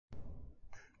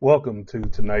Welcome to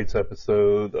tonight's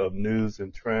episode of Newz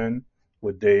and Trend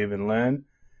with Dave and Len.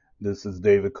 This is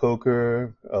David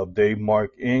Coker of Dave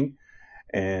Mark Inc.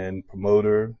 and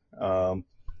promoter,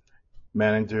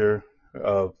 manager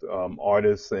of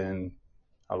artists and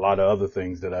a lot of other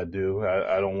things that I do.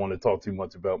 I don't want to talk too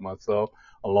much about myself,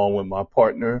 along with my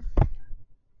partner.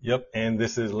 Yep, and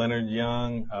this is Leonard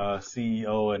Young,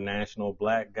 CEO of National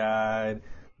Black Guide,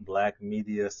 Black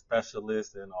Media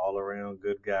Specialist, and all-around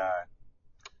good guy.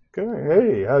 Okay,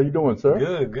 hey, how you doing, sir?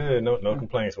 Good. No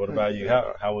complaints. What about you?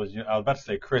 How was your? I was about to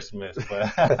say Christmas, but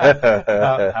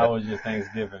how was your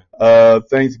Thanksgiving?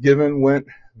 Thanksgiving went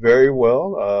very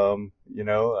well. I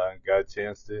got a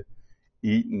chance to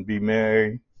eat and be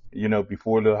merry,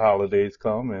 before the holidays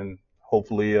come, and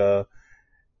hopefully be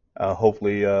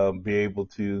able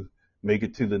to make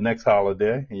it to the next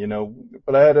holiday,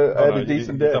 but I had a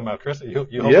decent day. You talking about Christmas?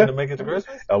 You hoping to make it to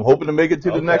Christmas? I'm hoping to make it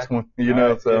to the next one,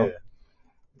 right, so. Yeah.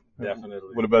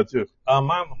 Definitely. What about you?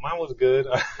 Mine was good.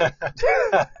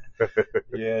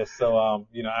 Yeah, so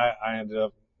I ended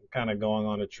up kind of going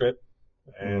on a trip,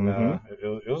 and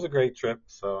it was a great trip.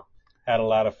 So had a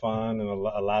lot of fun and a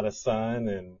lot of sun,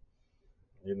 and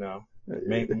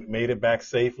made it back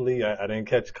safely. I didn't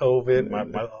catch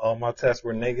COVID. All my tests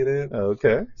were negative.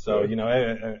 Okay. So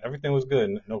everything was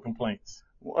good. No complaints.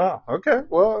 Wow. Okay.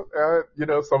 Well,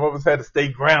 some of us had to stay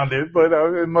grounded, but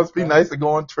it must be nice to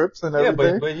go on trips and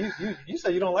everything. Yeah, but you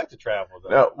say you don't like to travel,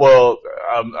 though. Well,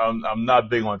 I'm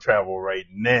not big on travel right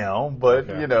now, but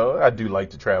I do like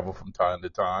to travel from time to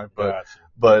time. But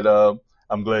Gotcha.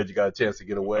 I'm glad you got a chance to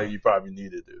get away. You probably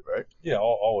needed it, right? Yeah,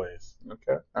 always.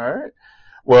 Okay. All right.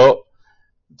 Well,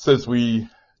 since we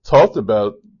talked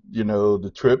about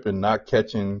the trip and not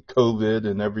catching COVID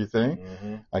and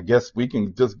everything, I guess we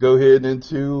can just go ahead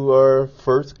into our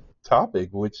first topic,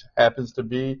 which happens to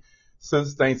be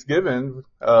since Thanksgiving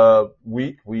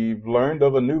week, we've learned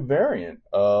of a new variant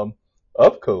of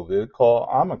COVID called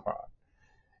Omicron.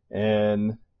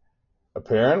 And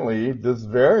apparently this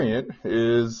variant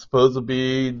is supposed to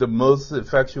be the most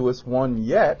infectious one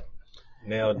yet.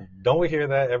 Now, don't we hear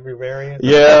that every variant?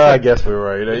 Yeah, I guess we're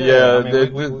right. Yeah, I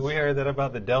mean, we heard that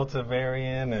about the Delta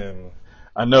variant, and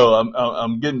I know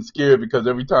I'm getting scared because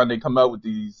every time they come out with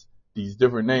these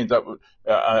different names,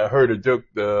 I heard a joke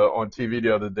on TV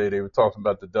the other day. They were talking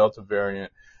about the Delta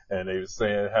variant, and they were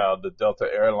saying how the Delta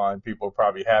airline people are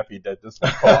probably happy that this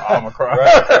was called Omicron.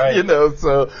 right.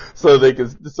 So they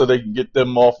can get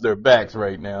them off their backs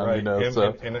right now. Right.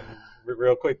 And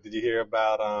real quick, did you hear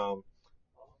about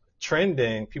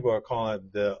trending? People are calling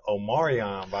it the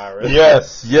Omicron virus.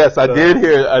 Yes, I did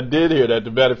hear that. As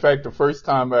a matter of fact, the first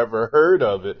time I ever heard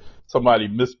of it, somebody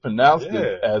mispronounced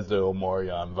it as the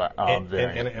Omicron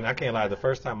variant. And I can't lie, the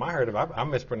first time I heard of it, I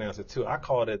mispronounced it too. I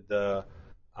called it the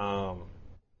I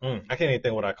can't even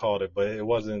think what I called it, but it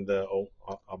wasn't the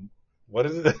what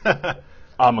is it?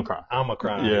 Omicron.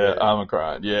 Yeah,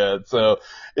 Omicron. Yeah. So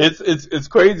it's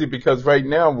crazy because right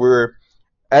now we're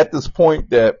at this point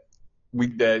that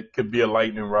could be a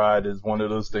lightning rod is one of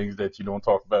those things that you don't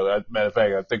talk about. As a matter of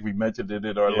fact, I think we mentioned it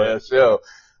in our last show,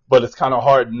 but it's kind of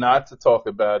hard not to talk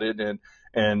about it,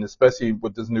 and especially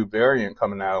with this new variant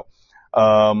coming out.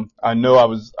 I know I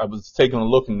was taking a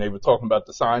look, and they were talking about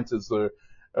the scientists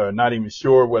are not even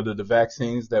sure whether the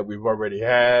vaccines that we've already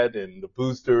had and the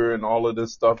booster and all of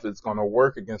this stuff is going to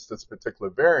work against this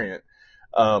particular variant.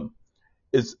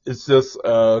 It's just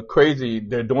crazy.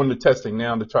 They're doing the testing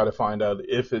now to try to find out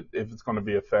if it's going to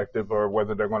be effective or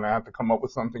whether they're going to have to come up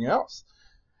with something else.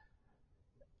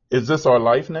 Is this our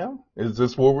life now? Is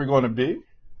this where we're going to be?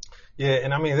 Yeah,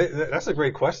 and I mean that's a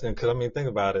great question because I mean think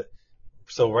about it.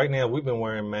 So right now we've been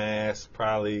wearing masks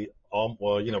probably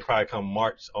come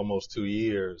March almost 2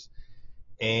 years,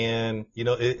 and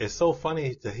it's so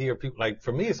funny to hear people, like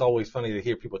for me it's always funny to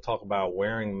hear people talk about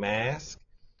wearing masks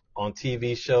on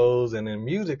TV shows and in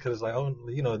music because it's like,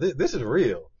 this is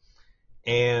real.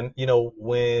 And,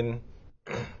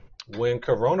 when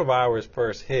coronavirus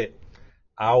first hit,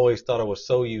 I always thought it was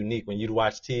so unique when you'd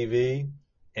watch TV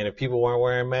and if people weren't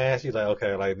wearing masks, you're like,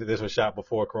 okay, like this was shot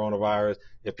before coronavirus.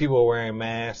 If people were wearing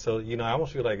masks, so, I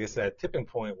almost feel like it's that tipping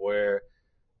point where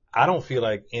I don't feel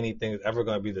like anything's ever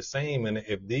going to be the same. And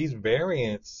if these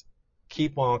variants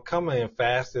keep on coming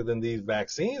faster than these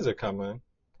vaccines are coming,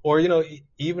 or,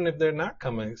 even if they're not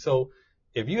coming. So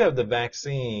if you have the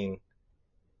vaccine,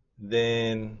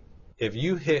 then if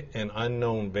you hit an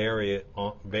unknown variant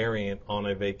on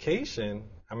a vacation,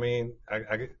 I mean,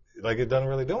 it doesn't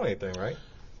really do anything, right?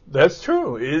 That's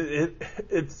true.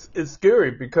 It's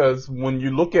scary because when you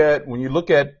look at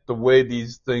the way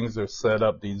these things are set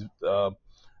up, these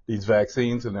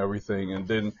vaccines and everything, and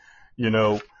then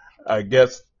I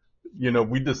guess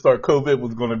we just thought COVID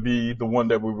was going to be the one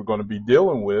that we were going to be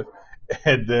dealing with.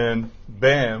 And then,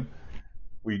 bam,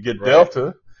 we get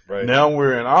Delta. Right. Now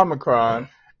we're in Omicron.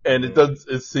 And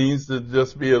it seems to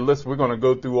just be a list. We're going to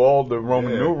go through all the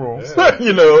Roman numerals,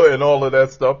 and all of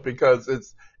that stuff because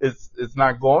it's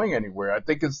not going anywhere. I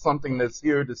think it's something that's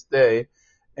here to stay.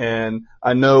 And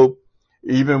I know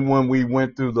even when we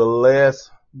went through the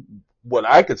last, what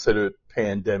I consider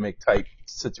pandemic type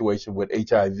situation with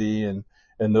HIV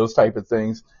and those type of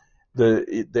things,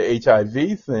 the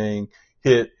HIV thing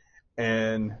hit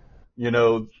and,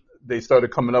 they started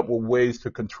coming up with ways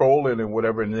to control it and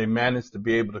whatever, and they managed to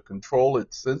be able to control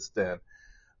it since then.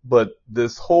 But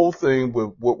this whole thing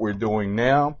with what we're doing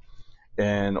now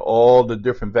and all the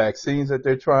different vaccines that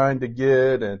they're trying to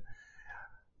get, and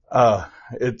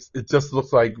it just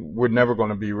looks like we're never going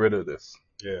to be rid of this.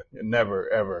 Yeah.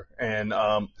 Never, ever. And,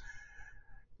 I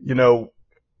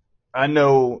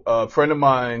know a friend of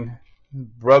mine,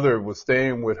 brother, was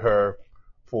staying with her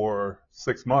for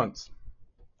 6 months.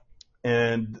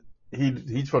 And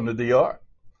he's from the DR.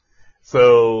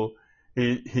 So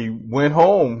he went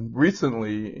home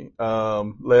recently,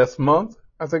 last month,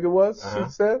 I think it was, he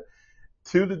said,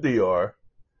 to the DR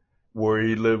where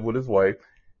he lived with his wife.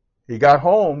 He got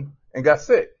home and got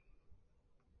sick.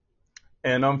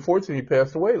 And unfortunately, he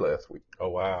passed away last week. Oh,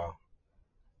 wow.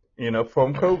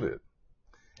 From COVID.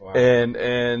 Wow.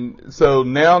 And so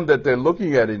now that they're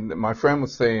looking at it, my friend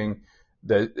was saying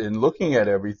that in looking at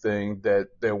everything, that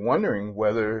they're wondering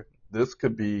whether this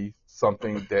could be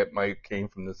something that might came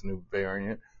from this new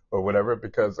variant or whatever,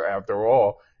 because after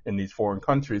all, in these foreign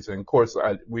countries, and of course,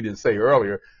 we didn't say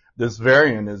earlier, this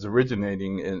variant is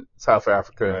originating in South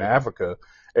Africa and Africa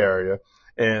area.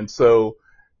 And so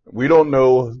we don't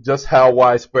know just how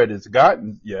widespread it's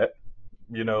gotten yet,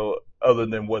 other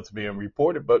than what's being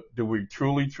reported, but do we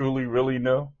truly, really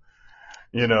know?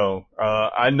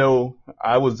 I know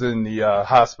I was in the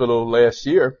hospital last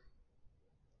year,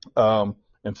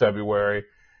 in February,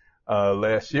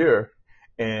 last year,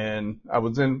 and I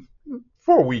was in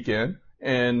for a weekend,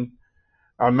 and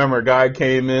I remember a guy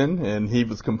came in and he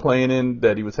was complaining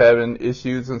that he was having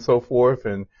issues and so forth,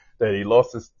 and that he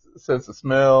lost his sense of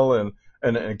smell,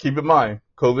 and keep in mind,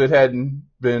 COVID hadn't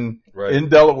been in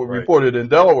Delaware, reported in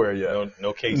Delaware yet.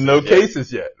 No cases. No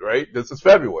cases yet, right? This is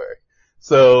February.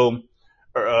 So,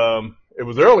 it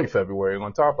was early February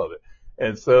on top of it.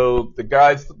 And so the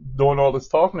guy's doing all this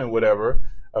talking and whatever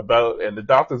and the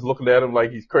doctor's looking at him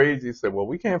like he's crazy. He said, well,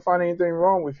 we can't find anything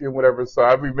wrong with you and whatever. So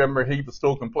I remember he was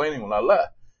still complaining when I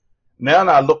left. Now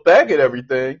I look back at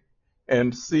everything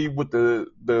and see what the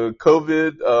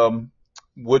COVID,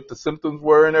 what the symptoms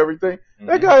were and everything.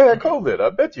 That guy had COVID.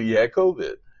 I bet you he had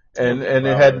COVID. And it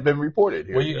hadn't been reported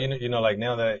here. Well, like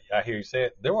now that I hear you say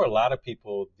it, there were a lot of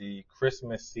people the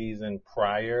Christmas season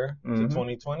prior to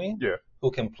 2020 who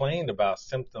complained about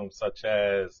symptoms such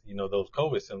as, those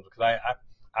COVID symptoms. Because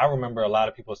I remember a lot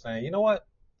of people saying, you know what?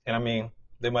 And I mean,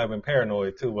 they might have been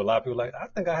paranoid too, but a lot of people were like, I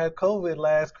think I had COVID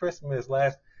last Christmas,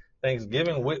 last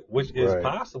Thanksgiving, which is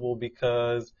possible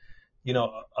because,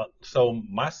 so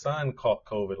my son caught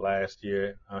COVID last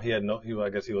year. I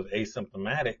guess he was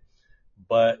asymptomatic.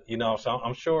 But, so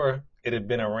I'm sure it had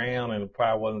been around and it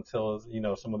probably wasn't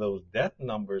until, some of those death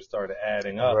numbers started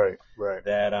adding up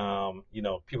that,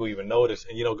 people even noticed.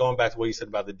 And, going back to what you said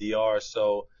about the DR,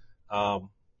 so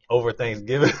over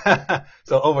Thanksgiving,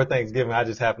 I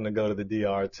just happened to go to the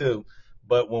DR too.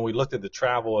 But when we looked at the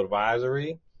travel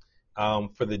advisory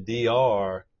for the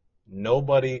DR,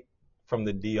 nobody from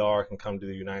the DR can come to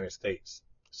the United States.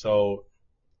 So,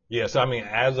 as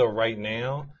of right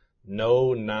now,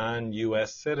 no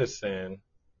non-U.S. citizen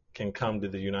can come to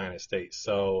the United States.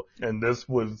 So, and this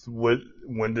was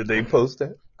when did they post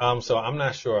that? So I'm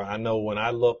not sure. I know when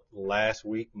I looked last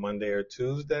week, Monday or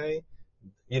Tuesday,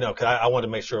 cause I wanted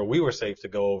to make sure we were safe to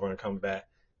go over and come back.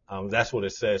 That's what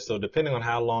it says. So depending on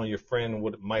how long your friend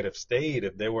might have stayed,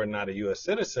 if they were not a U.S.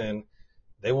 citizen,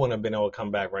 they wouldn't have been able to come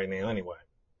back right now anyway.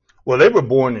 Well, they were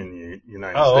born in the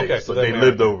United States, okay. so they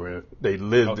lived over. They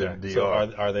lived in the DR.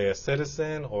 So are they a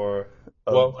citizen or?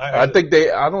 I think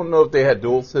I don't know if they had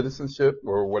dual citizenship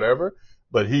or whatever,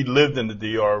 but he lived in the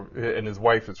DR and his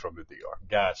wife is from the DR.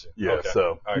 Gotcha. Yeah. Okay.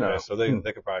 So. All right, so they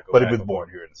could probably go. But he was born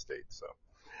here in the States. So.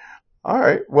 All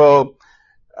right. Well,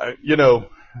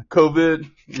 COVID,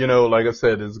 like I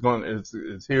said,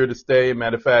 it's here to stay.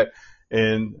 Matter of fact,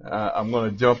 and I'm going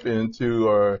to jump into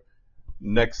our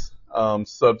next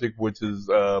subject, which is,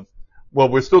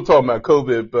 we're still talking about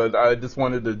COVID, but I just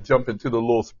wanted to jump into the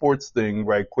little sports thing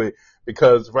right quick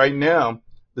because right now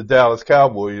the Dallas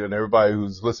Cowboys, and everybody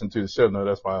who's listened to the show know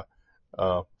that's my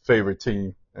favorite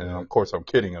team And of course, I'm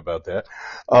kidding about that.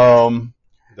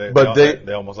 But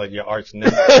they're almost like your arch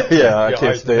nemesis. Yeah, I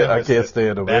can't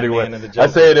stand them. Anyway, I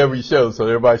say it every show, so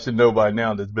everybody should know by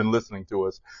now that's been listening to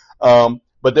us.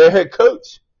 But their head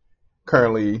coach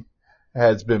currently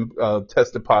has been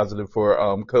tested positive for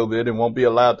COVID and won't be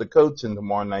allowed to coach in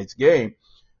tomorrow night's game,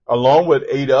 along with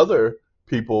 8 other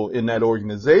people in that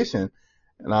organization.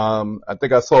 And I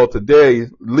think I saw today, at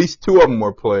least 2 of them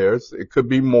were players. It could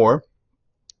be more.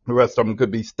 The rest of them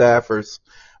could be staffers.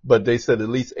 But they said at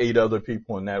least 8 other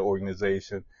people in that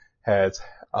organization has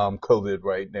COVID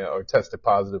right now, or tested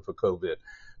positive for COVID.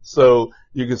 So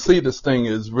you can see this thing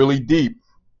is really deep.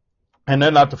 And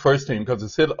they're not the first team, because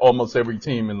it's hit almost every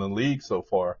team in the league so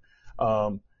far,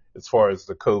 as far as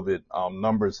the COVID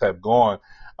numbers have gone.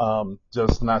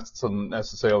 Just not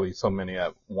necessarily so many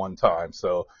at one time.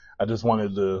 So I just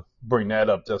wanted to bring that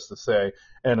up just to say.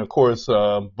 And of course,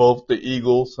 both the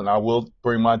Eagles, and I will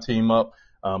bring my team up,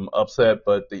 upset,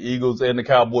 but the Eagles and the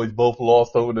Cowboys both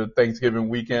lost over the Thanksgiving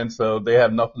weekend, so they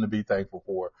have nothing to be thankful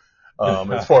for,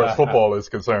 as far as football is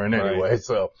concerned anyway. Right.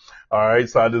 So, all right.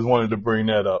 So I just wanted to bring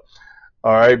that up.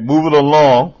 All right. Moving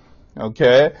along.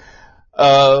 Okay.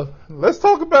 Let's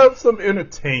talk about some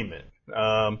entertainment.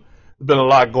 There's been a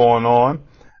lot going on.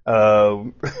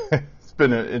 It's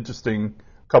been an interesting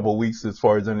couple of weeks as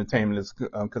far as entertainment is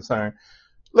concerned.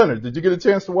 Leonard, did you get a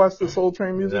chance to watch the Soul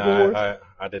Train Music Awards?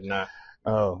 I did not.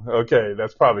 Oh, okay.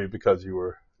 That's probably because you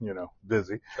were,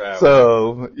 busy.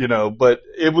 So, but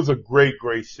it was a great,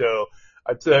 great show.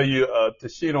 I tell you,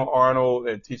 Tashina Arnold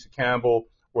and Tisha Campbell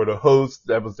were the hosts.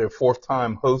 That was their 4th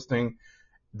time hosting.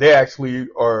 They actually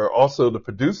are also the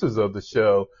producers of the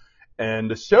show.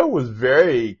 And the show was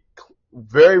very,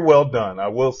 very well done. I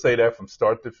will say that from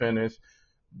start to finish.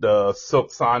 The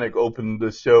Silk Sonic opened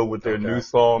the show with their new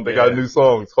song. They got a new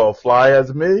song. It's called Fly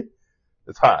As Me.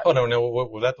 It's hot. Oh, no.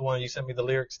 Was that the one you sent me the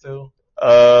lyrics to?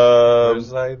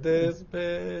 It's like this,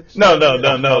 bitch. No.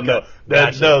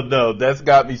 That's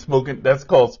got me smoking. That's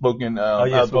called Smoking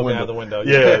Out the Window.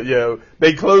 Yeah.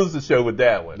 They closed the show with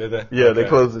that one. Did they? Yeah, they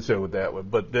closed the show with that one.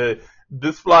 But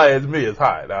this Fly As Me is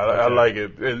hot. I like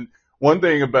it. And one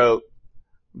thing about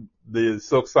the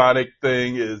Silk Sonic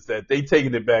thing is that they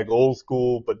taking it back old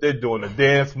school, but they're doing the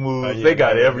dance moves. They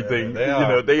got everything.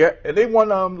 They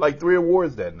won like 3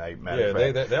 awards that night.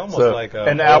 They almost like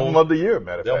and the album of the year.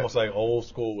 They're almost like old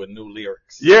school with new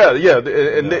lyrics. Yeah,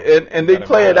 and they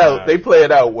play it out. They play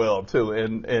it out well too.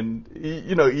 And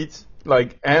each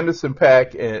like Anderson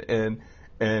 .Paak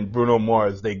and Bruno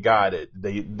Mars, they got it.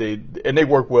 They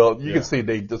work well. You can see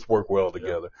they just work well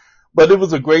together. But it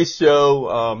was a great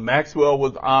show. Maxwell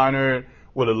was honored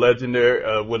with a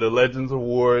Legends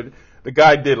Award. The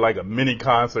guy did like a mini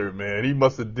concert, man. He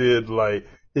must have did like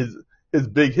his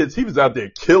big hits. He was out there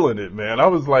killing it, man. I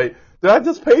was like, did I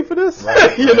just pay for this?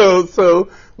 Right. So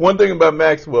one thing about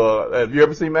Maxwell, have you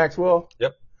ever seen Maxwell?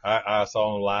 Yep. I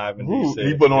saw him live in DC.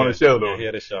 He put on a show though. He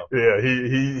had a show. Yeah,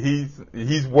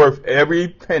 he's worth every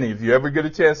penny. If you ever get a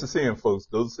chance to see him, folks,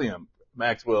 go see him.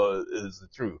 Maxwell is the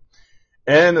truth.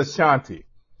 And Ashanti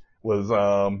was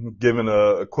given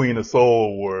a Queen of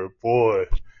Soul award. Boy,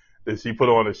 did she put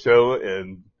on a show,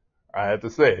 and I have to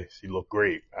say, she looked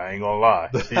great. I ain't gonna lie.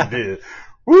 She did.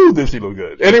 Woo, did she look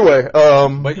good. Anyway.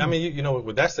 But, I mean,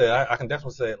 with that said, I can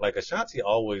definitely say, like, Ashanti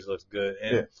always looks good.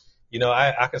 And,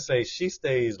 I can say she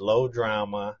stays low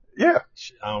drama. Yeah.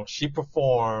 She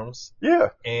performs. Yeah.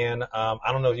 And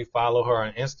I don't know if you follow her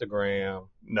on Instagram.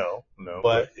 No.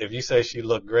 But if you say she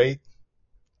looked great,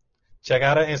 check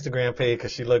out her Instagram page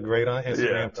because she looked great on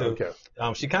Instagram too. Okay.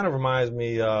 She kind of reminds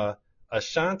me,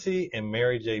 Ashanti and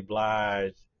Mary J.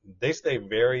 Blige, they stay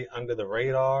very under the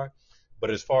radar,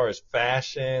 but as far as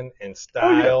fashion and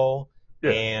style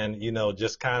and,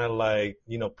 just kind of like,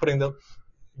 putting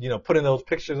those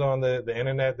pictures on the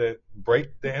internet that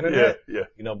break the internet. Yeah.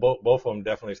 Both of them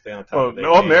definitely stay on top of their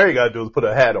all game. Mary got to do is put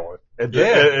a hat on. And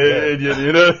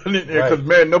because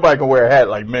Right. nobody can wear a hat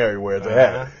like Mary wears a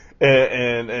hat.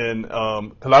 And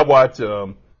cause I watch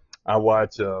the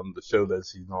show that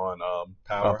she's on,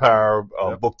 Power,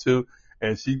 Book 2,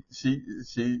 and she's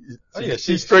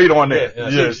straight on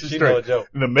there. She's straight. No joke.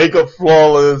 The makeup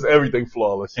flawless, everything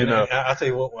flawless, I'll tell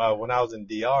you what, when I was in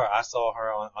DR, I saw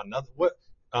her on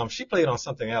she played on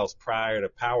something else prior to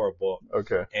Power Book.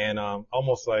 Okay. And,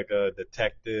 almost like a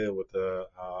detective with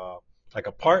like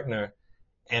a partner.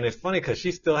 And it's funny cause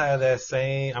she still had that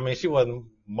same, she wasn't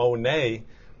Monet,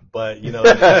 but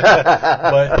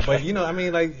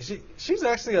she's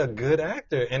actually a good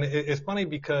actor. And it's funny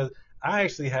because I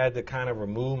actually had to kind of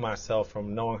remove myself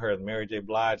from knowing her as Mary J.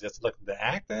 Blige just to look at the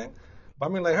acting.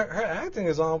 But her acting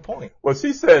is on point. Well,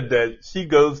 she said that she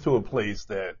goes to a place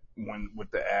that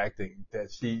with the acting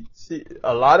that she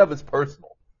a lot of it's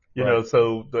personal, you Right. know.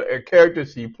 So the character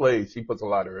she plays, she puts a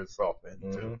lot of herself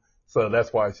into. Mm-hmm. So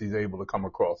that's why she's able to come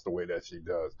across the way that she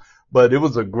does. But it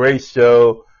was a great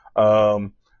show.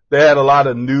 They had a lot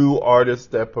of new artists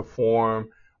that perform.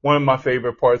 One of my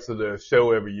favorite parts of the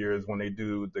show every year is when they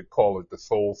call it the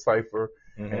Soul Cypher,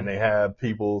 Mm-hmm. and they have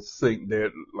people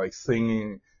they're like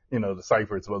singing, you know, the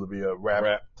cypher is supposed to be a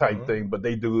rap type Mm-hmm. thing, but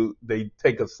they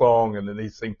take a song and then they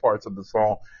sing parts of the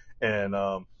song, and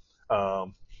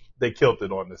they killed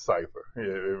it on the cypher.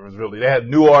 It was really, they had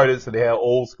new artists and they had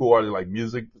old school artists like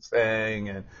Music Sang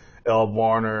and El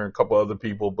Varner and a couple other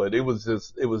people, but it was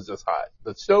just hot.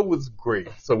 The show was great.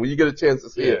 So when you get a chance to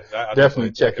see it, I'll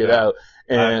definitely check it out.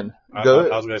 And I go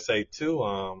ahead. was going to say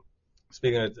too,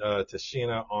 speaking of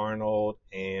Tashina Arnold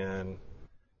and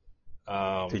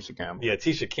Tisha Campbell. Yeah,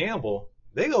 Tisha Campbell,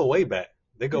 they go way back.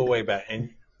 And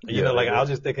you Yeah, know, like they I was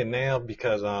just thinking now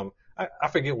because I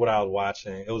forget what I was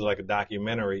watching. It was like a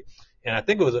documentary, and I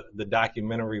think the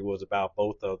documentary was about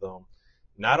both of them.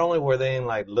 Not only were they in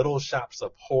like Little Shops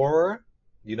of Horror,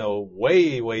 you know,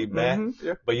 way back,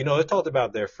 Yeah. but you know, it talked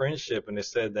about their friendship, and it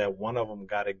said that one of them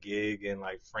got a gig in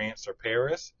like France or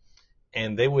Paris,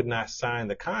 and they would not sign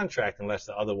the contract unless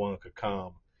the other one could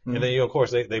come. Mhm. And then, you know, of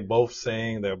course, they both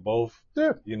sing. They're both,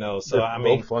 Yeah. you know, so They're I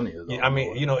mean, both funny as I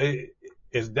mean, you know,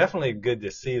 it's definitely good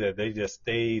to see that they just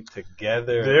stayed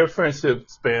together. Their friendship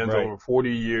spans Right. over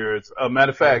 40 years. Matter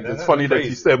of fact, That's it's funny that crazy.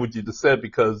 you said what you just said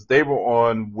because they were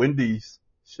on Wendy's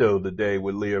show today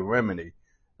with Leah Remini,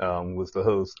 was the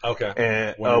host. Okay.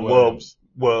 And, Wendy Williams.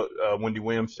 Wendy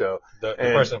Williams show. The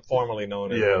and- person formerly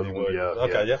known as Yeah, Wendy Williams. yeah,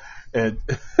 Okay, yeah. And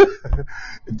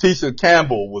Tisha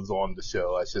Campbell was on the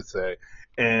show, I should say.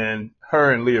 And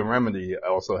her and Leah Remini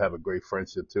also have a great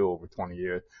friendship too, over 20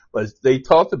 years. But they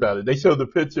talked about it. They showed the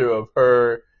picture of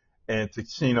her and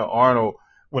Tashina Arnold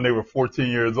when they were 14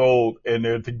 years old, and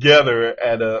they're together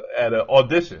at a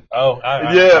audition. Oh, I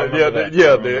remember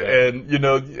that. And you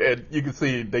know, and you can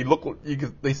see they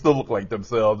still look like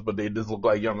themselves, but they just look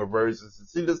like younger versions. And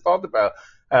she just talked about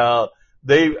how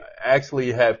they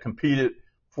actually have competed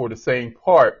for the same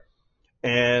part,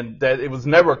 and that it was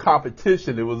never a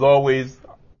competition. It was always,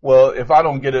 well, if I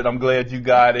don't get it, I'm glad you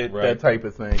got it, Right. that type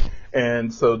of thing.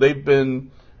 And so they've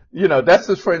been, you know, that's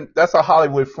a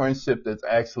Hollywood friendship that's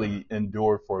actually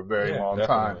endured for a very long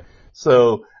time. Definitely.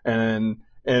 So, and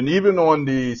even on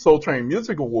the Soul Train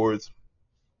Music Awards,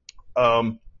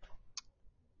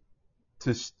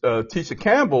 Tisha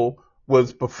Campbell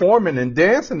was performing and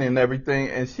dancing and everything,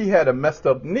 and she had a messed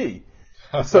up knee.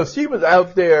 So she was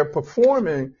out there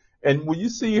performing, and when you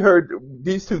see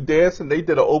these two dancing, they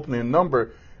did an opening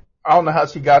number. I don't know how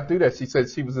she got through that. She said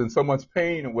she was in so much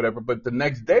pain or whatever, but the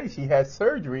next day she had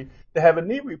surgery to have a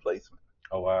knee replacement.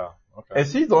 Oh, wow. Okay. And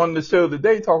she's on the show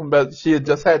today talking about she had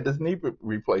just had this knee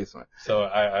replacement. So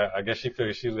I guess she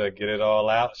figured she was gonna get it all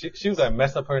out. She was gonna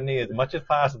mess up her knee as much as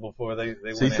possible before they She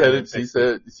went said ahead it. and She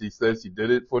fixed said she did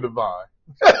it for the Vine.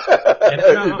 And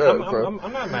You know, so-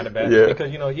 I'm not mad about Yeah. it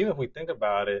because, you know, even if we think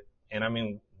about it, and I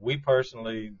mean, we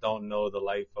personally don't know the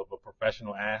life of a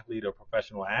professional athlete or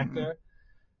professional actor,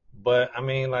 but I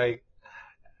mean, like,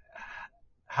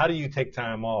 how do you take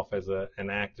time off as an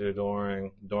actor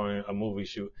during a movie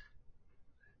shoot?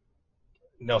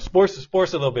 No, sports is a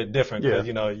little bit different because, Yeah.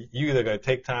 you know, you either gonna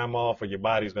take time off or your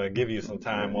body's gonna give you some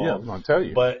time Yeah, off. I'm gonna tell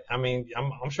you. But I mean,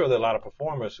 I'm sure there are a lot of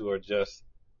performers who are just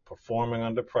performing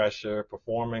under pressure,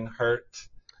 performing hurt.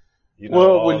 You know, Well,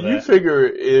 all when you that. figure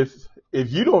if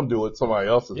you don't do it, somebody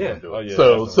else is Yeah. gonna do it. Oh,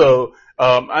 yeah, So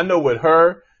I know with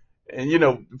her, and you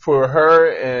know, for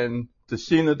her and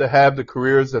Tashina to have the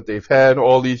careers that they've had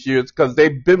all these years, because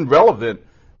they've been relevant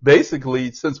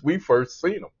basically since we first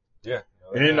seen them. Yeah.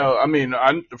 And, you know, I mean,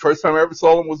 the first time I ever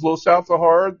saw them was Little Shops of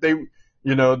Horror. They,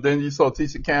 you know, then you saw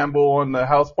Tisha Campbell on the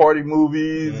House Party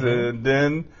movies, Mhm. and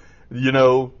then, you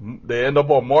know, they end up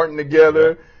on Martin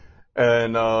together.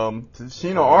 And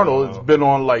Tashina Arnold has been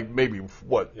on like maybe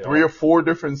what, Yeah. 3 or 4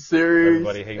 different series.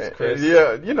 Everybody Hates Chris.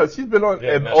 Yeah, you know, she's been on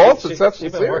Yeah, and no, all she- successful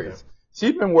she's been series. working.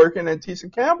 She's been working, and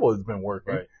Tisha Campbell has been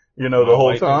working. Right. You know, the My whole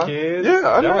Wife and time. Kids. Yeah,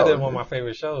 I That know. was one of my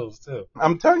favorite shows too.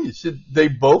 I'm telling you, they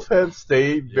both have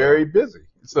stayed Yeah. very busy.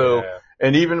 So, Yeah.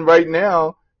 and even right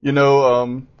now, you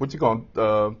know, what you call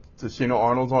Tashina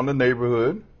Arnold's on The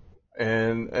Neighborhood,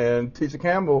 and Tisha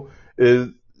Campbell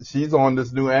she's on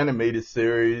this new animated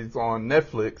series on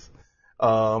Netflix.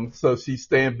 So she's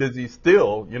staying busy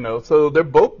still, you know. So they're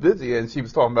both busy, and she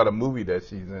was talking about a movie that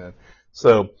she's in.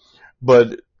 So,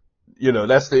 but you know,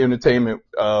 that's the entertainment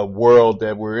world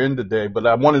that we're in today. But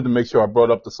I wanted to make sure I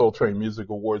brought up the Soul Train Music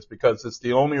Awards because it's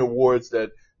the only awards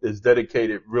that is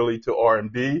dedicated really to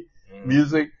R&B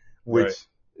music. which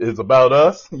is about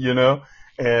us,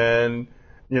 and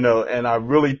and I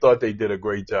really thought they did a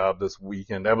great job this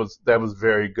weekend. That was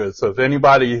very good. So if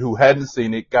anybody who hadn't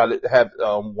seen it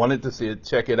wanted to see it,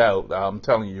 check it out. I'm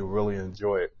telling you, you'll really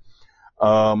enjoy it.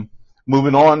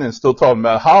 Moving on and still talking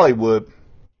about Hollywood,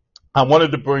 I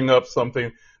wanted to bring up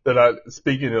something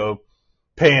speaking of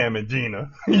Pam and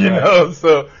Gina,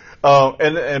 so,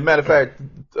 and matter of fact,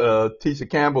 Tisha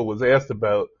Campbell was asked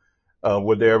about,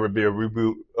 would there ever be a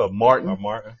reboot of Martin?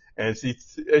 And she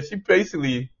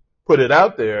basically put it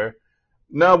out there.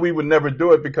 No, we would never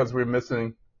do it because we're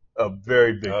missing a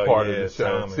very big part of the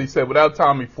show. Tommy. She said, without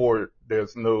Tommy Ford,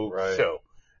 there's no show.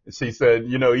 And she said,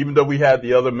 even though we had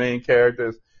the other main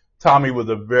characters, Tommy was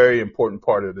a very important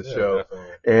part of the show, definitely.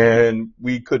 And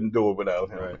we couldn't do it without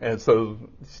him. Right. And so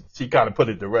she kind of put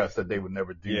it to rest that they would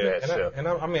never do that show. I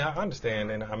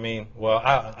understand, and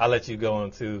I'll let you go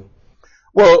into.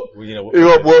 Well,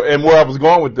 and where I was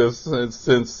going with this,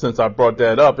 since I brought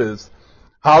that up, is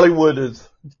Hollywood has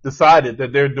decided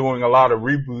that they're doing a lot of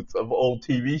reboots of old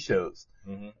TV shows.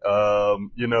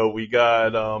 Mm-hmm. We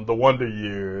got the Wonder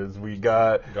Years. We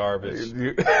got garbage.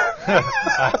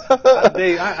 I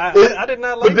did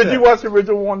not like. But did you watch the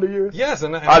original Wonder Years? Yes,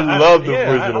 and I love the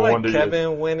original Wonder Years.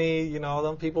 Kevin, Winnie, all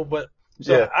them people. But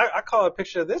I call a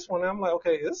picture of this one, and I'm like,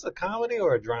 okay, is this a comedy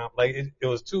or a drama? Like it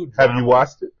was too. Have you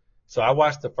watched it? So I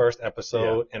watched the first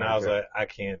episode, and I was like, I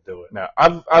can't do it. Now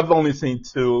I've only seen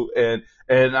 2, and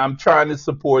I'm trying to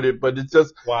support it, but it's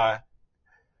just why.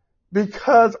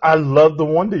 Because I love the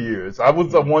Wonder Years. I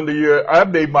was a Wonder Year. I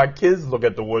made my kids look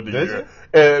at the Wonder Year.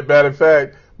 And matter of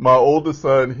fact, my oldest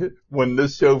son, when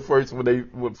this show first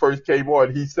came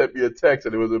on, he sent me a text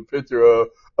and it was a picture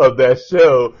of that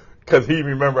show because he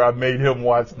remembered I made him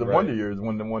watch the Wonder Years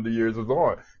when the Wonder Years was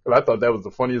on. And I thought that was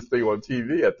the funniest thing on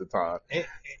TV at the time.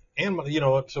 And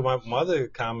so my mother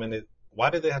commented, why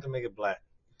did they have to make it black?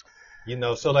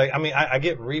 So I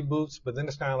get reboots, but then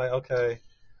it's kind of like, okay.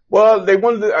 Well,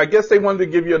 I guess they wanted to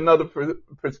give you another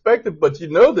perspective, but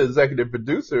the executive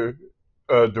producer,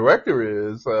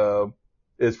 director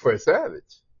is Fred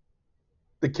Savage,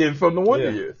 the kid from the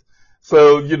Wonder Years.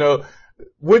 So,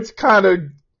 which kind of,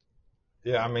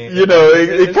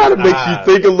 it kind of makes you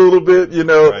think a little bit,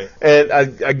 and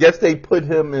I guess they put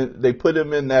him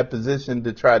in that position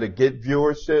to try to get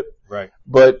viewership. Right.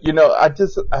 But, I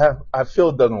feel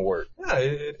it doesn't work.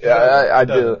 Yeah, I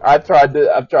do. I've tried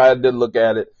to look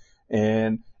at it.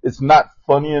 And it's not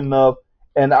funny enough,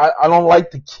 and I don't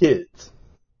like the kids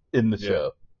in the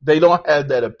show. They don't have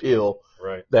that appeal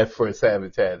that Fred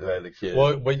Savage had as a kid.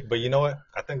 Well, but you know what?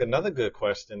 I think another good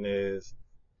question is,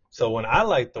 so when I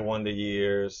liked the Wonder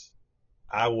Years,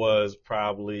 I was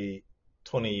probably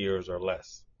 20 years or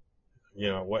less.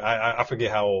 I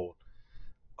forget how old.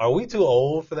 Are we too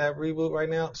old for that reboot right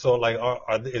now? So,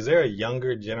 is there a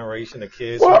younger generation of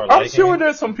kids who are liking it? I'm sure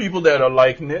there's some people that are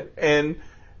liking it, and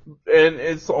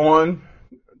it's on,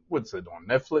 what's it on,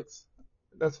 Netflix?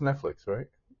 That's Netflix, right?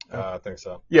 I think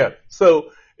so. Yeah.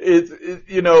 So it's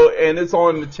and it's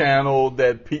on the channel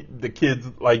that the kids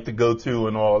like to go to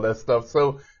and all that stuff.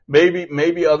 So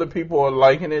maybe other people are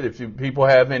liking it. If people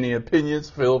have any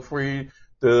opinions, feel free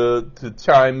to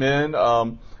chime in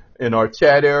our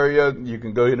chat area. You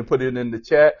can go ahead and put it in the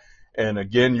chat. And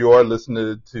again, you are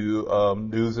listening to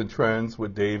Newz and Trendz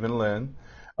with Dave and Lynn.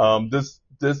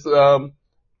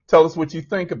 Tell us what you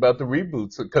think about the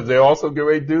reboots, because they're also getting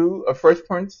ready to do a Fresh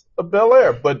Prince of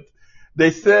Bel-Air. But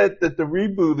they said that the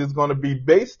reboot is going to be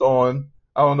based on,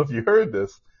 I don't know if you heard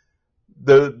this,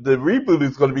 the reboot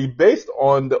is going to be based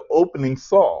on the opening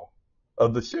song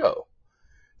of the show.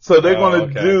 So they're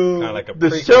going to do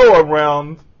the show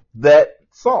around that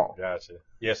song. Gotcha.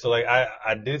 Yeah, so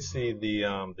I did see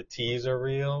the teaser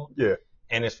reel. Yeah.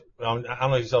 And it's, I don't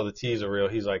know if you saw the teaser reel.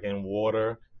 He's in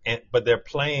water. But they're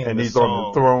playing and the he's song. on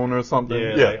the throne or something.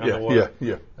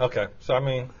 Yeah. Okay, so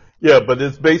but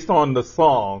it's based on the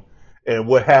song and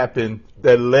what happened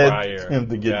that led him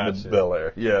to get into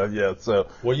Bel-Air. Yeah. So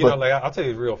I'll tell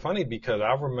you, it's real funny because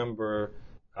I remember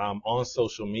on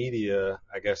social media,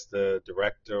 I guess the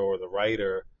director or the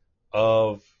writer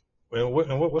of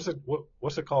what's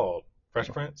it called? Fresh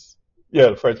Prince. Yeah,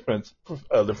 the Fresh Prince of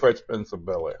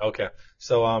Bel-Air. Okay,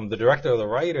 so the director or the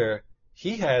writer,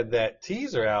 he had that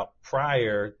teaser out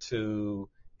prior to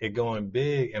it going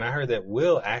big, and I heard that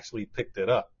Will actually picked it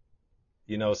up.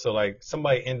 So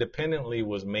somebody independently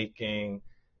was making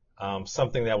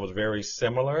something that was very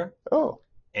similar. Oh.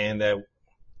 And that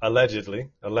allegedly,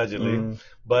 but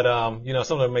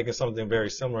someone making something very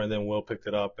similar, and then Will picked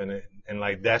it up, and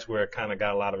that's where it kind of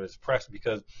got a lot of its press,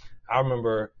 because I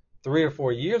remember 3 or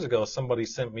 4 years ago, somebody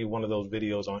sent me one of those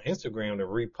videos on Instagram to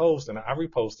repost, and I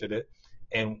reposted it.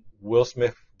 And Will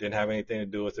Smith didn't have anything to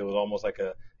do with it. It was almost like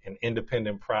an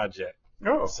independent project.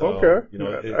 Oh, So, okay. you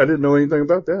know, I didn't know anything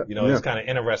about that. You know, it's kind of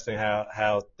interesting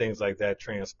how things like that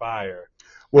transpire.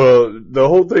 Well, the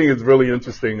whole thing is really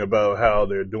interesting about how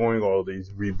they're doing all these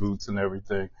reboots and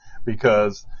everything,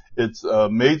 because it's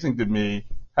amazing to me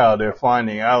how they're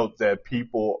finding out that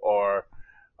people are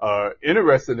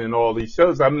interested in all these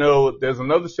shows. I know there's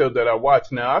another show that I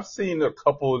watch now. I've seen a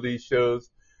couple of these shows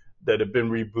that have been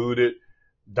rebooted.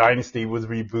 Dynasty was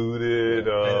rebooted.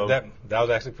 That was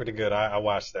actually pretty good. I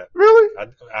watched that. Really?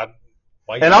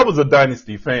 I was a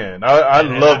Dynasty fan. I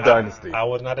love Dynasty. I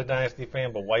was not a Dynasty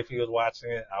fan, but wifey was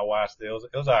watching it. I watched it.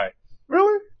 It was all right.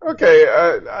 Really? Okay.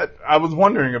 I was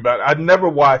wondering about it. I'd never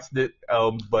watched it.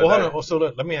 But well, hold on. So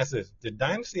let me ask this: did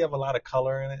Dynasty have a lot of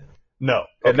color in it? No,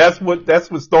 okay. And that's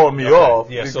what's throwing me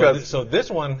off. Yeah. Because so this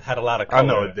one had a lot of color. I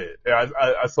know it did.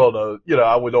 I saw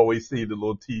I would always see the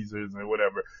little teasers and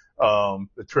whatever,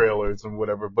 the trailers and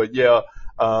whatever. But yeah,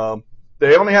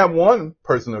 they only have one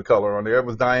person of color on there. It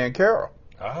was Diane Carroll.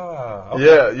 Ah.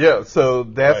 Okay. Yeah. So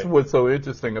that's what's so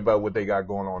interesting about what they got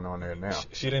going on there now.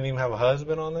 She didn't even have a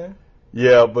husband on there.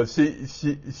 Yeah, but she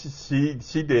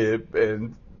did,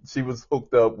 and she was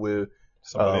hooked up with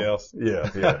somebody else. Yeah.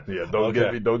 Don't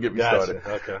get me gotcha. started.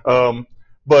 Okay.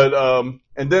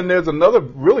 And then there's another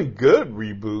really good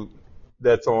reboot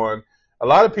that's on. A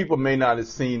lot of people may not have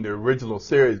seen the original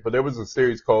series, but there was a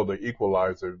series called The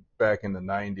Equalizer back in the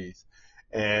 90s,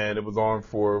 and it was on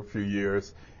for a few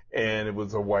years. And it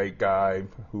was a white guy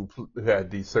who had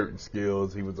these certain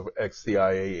skills. He was an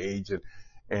ex-CIA agent,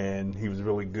 and he was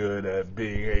really good at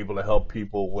being able to help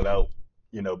people without,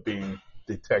 being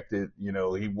detected.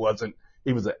 He was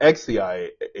an ex-CIA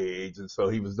agent, so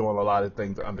he was doing a lot of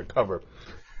things undercover.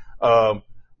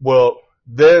 Well,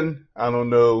 then, I don't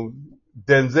know,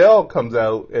 Denzel comes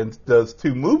out and does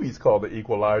 2 movies called The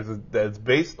Equalizer that's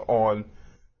based on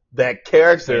that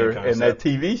character in that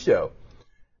TV show.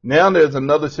 Now there's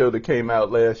another show that came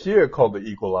out last year called The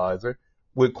Equalizer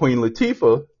with Queen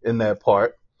Latifah in that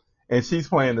part, and she's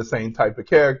playing the same type of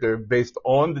character based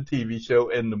on the TV show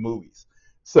and the movies.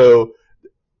 So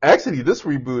actually, this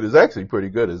reboot is actually pretty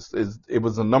good. It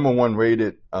was the #1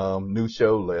 rated new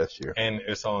show last year. And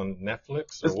it's on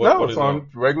Netflix? It's on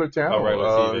regular channel. Oh, regular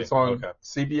TV. It's on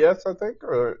CBS, I think,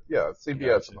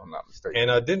 CBS if I'm not mistaken.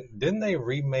 And didn't they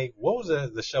remake? What was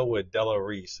the show with Della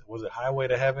Reese? Was it Highway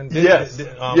to Heaven? Yes.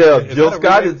 Jill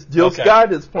Scott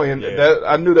is playing. Yeah. That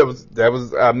I knew that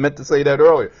was. I meant to say that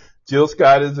earlier. Jill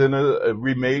Scott is in a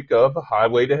remake of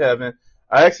Highway to Heaven.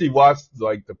 I actually watched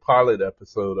the pilot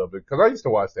episode of it because I used to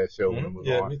watch that show when it was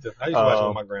on. Yeah, me too. I used to watch it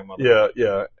with my grandmother.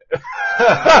 Yeah.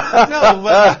 No,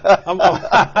 but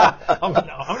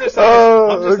I'm just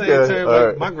saying,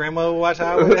 too, my grandmother would watch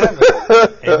Highway to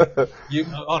Heaven.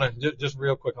 And just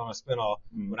real quick on a spinoff.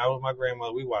 When I was with my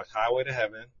grandmother, we watched Highway to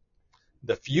Heaven,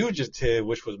 The Fugitive,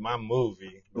 which was my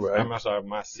movie. Right. I'm sorry,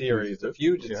 my series, The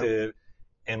Fugitive,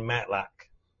 and Matlock.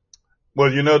 Well,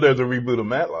 there's a reboot of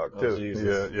Matlock too. Oh,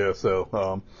 Jesus. Yeah.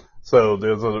 So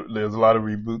there's a lot of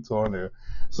reboots on there.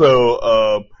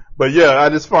 So, but yeah, I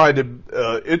just find it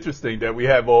interesting that we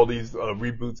have all these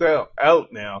reboots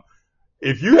out now.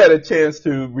 If you had a chance to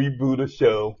reboot a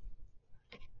show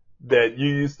that you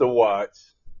used to watch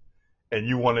and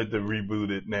you wanted to reboot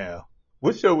it now,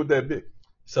 what show would that be?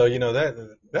 So,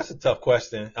 that's a tough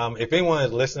question. If anyone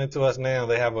is listening to us now,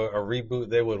 they have a reboot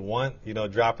they would want,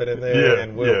 drop it in there,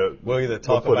 and we'll either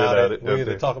talk about it. We'll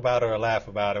either talk about it or laugh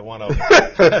about it, one of them.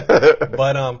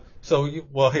 But,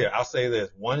 here, I'll say this.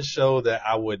 One show that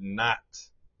I would not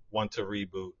want to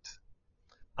reboot.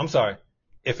 I'm sorry.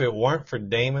 If it weren't for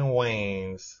Damon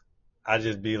Wayans, I'd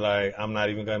just be like, I'm not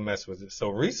even going to mess with it. So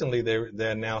recently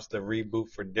they announced a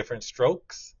reboot for Different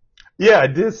Strokes. Yeah, I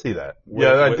did see that.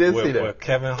 I did see that. With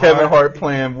Kevin Hart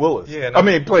playing Willis. Yeah,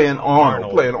 playing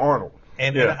Arnold. Playing Arnold.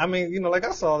 And I mean,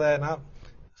 I saw that, and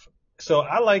so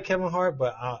I like Kevin Hart,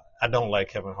 but I don't like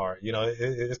Kevin Hart.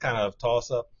 It's kind of a toss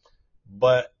up.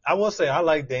 But I will say I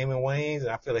like Damon Wayans, and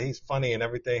I feel like he's funny in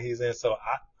everything he's in. So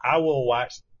I will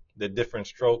watch the Different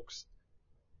Strokes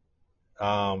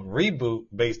reboot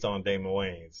based on Damon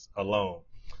Wayans alone.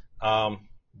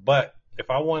 But if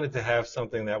I wanted to have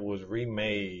something that was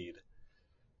remade,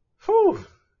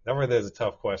 that really is a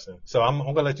tough question. So I'm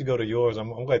going to let you go to yours. I'm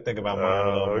going to think about mine a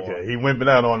little more. Okay, he wimping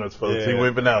out on us, folks. Yeah. He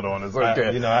wimping out on us. Okay.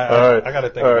 I got to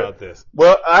think about this.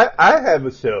 Well, I have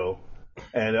a show,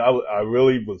 and I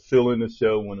really was feeling the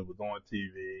show when it was on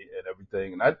TV and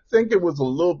everything. And I think it was a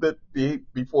little bit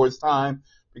before its time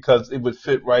because it would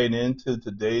fit right into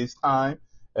today's time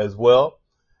as well.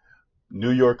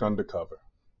 New York Undercover.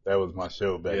 That was my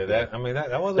show back then. That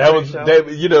was a great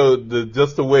show.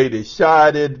 Just the way they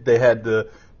shot it. They had the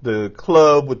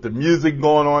club with the music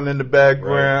going on in the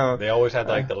background. Right. They always had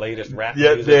like the latest rap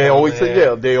yeah, music. they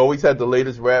always had the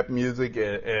latest rap music,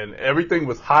 and everything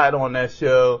was hot on that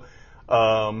show.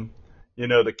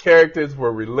 The characters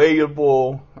were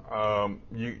relatable.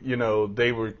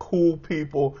 They were cool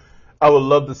people. I would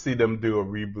love to see them do a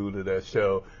reboot of that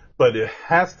show, but they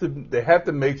have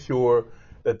to make sure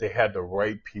that they had the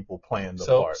right people playing the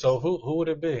parts. So who would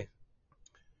it be?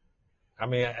 I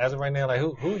mean, as of right now, like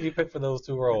who would you pick for those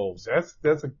two roles?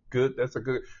 That's a good.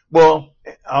 Well,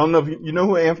 I don't know if you know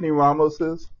who Anthony Ramos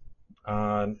is.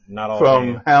 Not all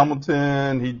from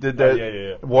Hamilton. He did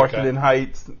that. Washington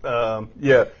Heights.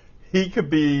 He could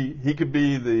be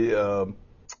the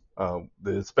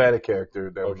Hispanic character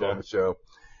that was on the show.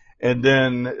 And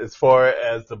then as far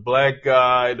as the black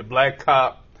guy, the black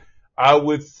cop, I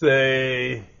would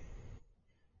say,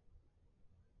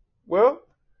 well,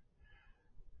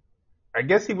 I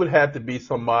guess he would have to be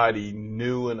somebody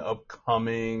new and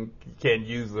upcoming. You can't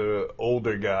use an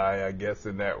older guy, I guess,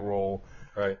 in that role.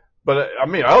 Right. But I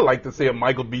mean, I would like to see a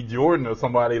Michael B. Jordan or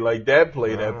somebody like that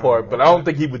play that part. But I don't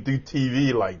think he would do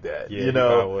TV like that. Yeah, he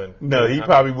probably wouldn't. No, he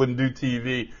probably wouldn't do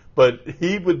TV. But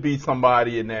he would be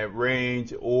somebody in that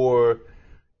range, or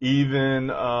even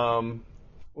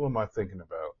what am I thinking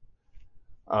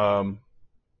about?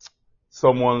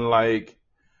 Someone like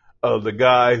the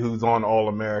guy who's on All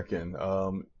American.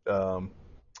 The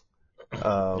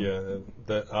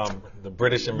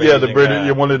British invasion. Yeah, the British. Guy.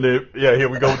 You're one of the. Yeah, here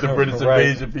we go with the British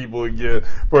invasion people again.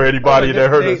 For anybody that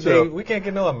heard the show, we can't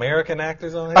get no American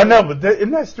actors on here. I know, but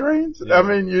isn't that strange? Yeah. I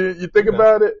mean, you think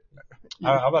about it.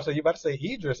 I'm about to say you about to say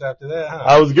Idris after that, huh?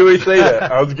 I was going to say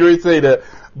that.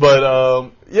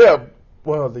 But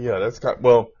that's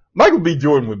Michael B.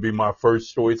 Jordan would be my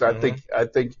first choice. I think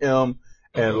him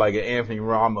and like an Anthony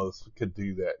Ramos could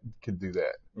do that.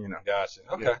 Gotcha.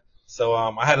 Okay. Yeah. So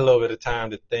I had a little bit of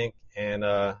time to think, and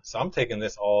so I'm taking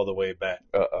this all the way back.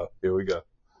 Here we go.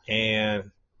 And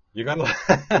you're gonna,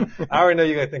 I already know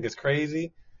you're gonna think it's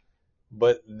crazy,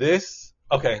 but this,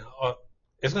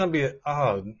 it's gonna be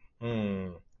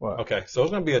okay. So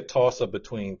it's gonna be a toss up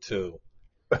between two.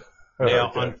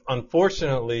 Now,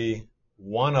 unfortunately,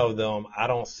 one of them I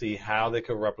don't see how they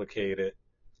could replicate it.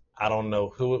 I don't know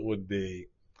who it would be.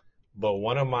 But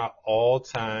one of my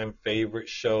all-time favorite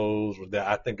shows that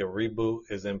I think a reboot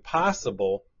is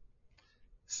impossible,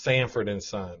 Sanford and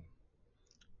Son.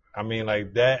 I mean,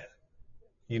 like that,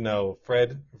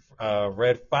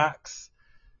 Red Fox.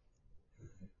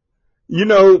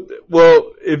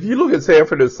 Well, if you look at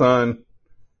Sanford and Son,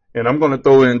 and I'm going to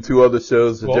throw in two other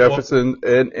shows, Jefferson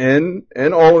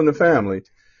and All in the Family.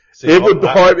 See,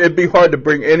 it'd be hard to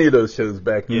bring any of those shows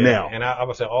back now. And I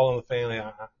would say All in the Family.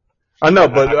 I know,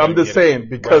 but I'm just saying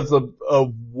because of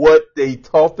what they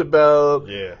talked about,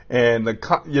 and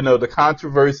the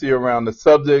controversy around the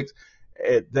subjects,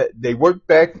 that they worked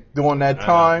back during that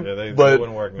time.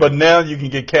 But now you can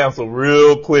get canceled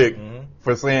real quick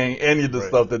for saying any of the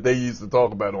stuff that they used to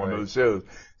talk about on those shows.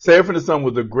 Sanford and Son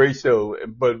was a great show,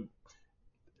 but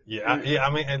I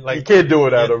mean, and like you can't do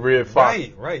it out of Red Fox,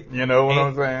 right? You know what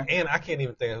I'm saying? And I can't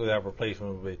even think of who that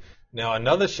replacement would be. Now,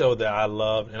 another show that I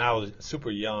loved, and I was super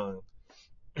young.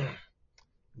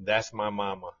 That's My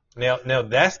Mama. Now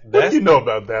that's what do you know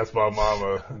about That's My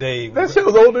Mama? That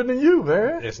show's older than you,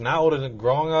 man. It's not older than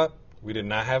growing up. We did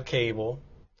not have cable,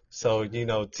 so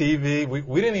TV.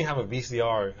 We didn't even have a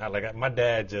VCR. Like my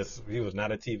dad he was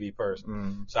not a TV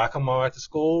person. So I come home after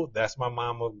school. That's My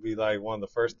Mama would be like one of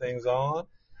the first things on.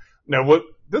 Now wait,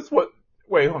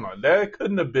 hold on. That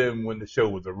couldn't have been when the show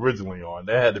was originally on.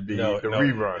 That had to be the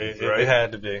reruns, right? It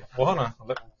had to be. Well, hold on.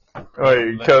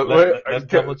 Wait, hold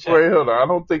on. I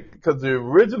don't think, because the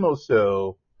original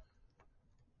show,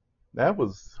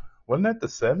 wasn't that the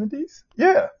 70s?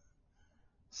 Yeah.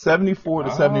 74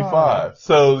 to 75.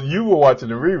 So you were watching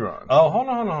the reruns. Oh, hold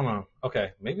on.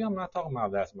 Okay. Maybe I'm not talking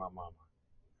about That's My Mama.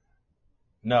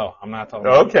 No, I'm not talking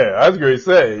about Okay. I was going to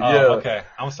say, yeah. Okay.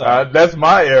 I'm sorry. That's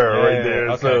my era right there.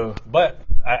 Okay. So. But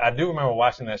I do remember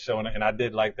watching that show, and I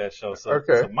did like that show. So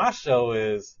my show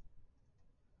is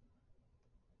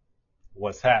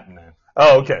What's Happening.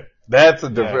 Oh, okay. That's a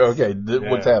different.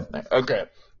 What's happening? Okay.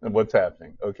 What's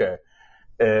happening? Okay.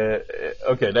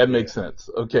 Okay, that makes sense.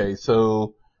 Okay,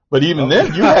 so, but even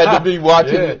then, you had to be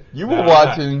watching. You were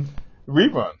watching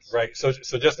reruns. Right. So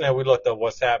just now we looked up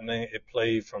What's Happening. It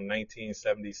played from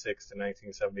 1976 to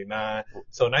 1979.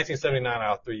 So 1979, I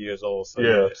was 3 years old.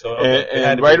 So So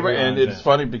and it's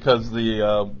funny because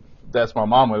That's My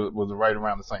Mama was right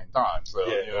around the same time.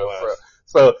 So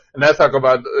So, and that's how come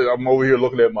I'm over here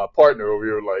looking at my partner over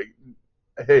here like,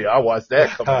 hey, I watched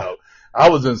that coming out. I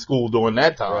was in school during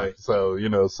that time. Right. So,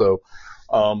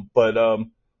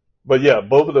 but yeah,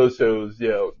 both of those shows,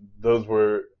 yeah, those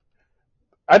were,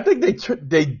 I think they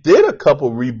did a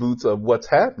couple reboots of What's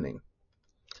Happening.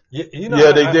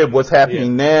 Yeah, they did What's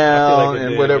Happening Now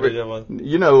and whatever.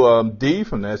 Dee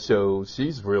from that show,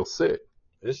 she's real sick.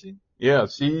 Is she? Yeah,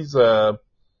 she's I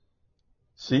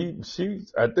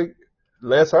think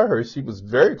last I heard she was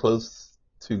very close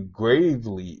to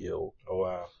gravely ill. Oh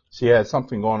wow. She had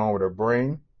something going on with her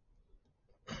brain.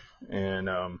 And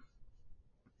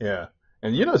yeah.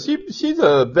 And she's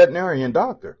a veterinarian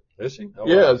doctor. Is she? Oh,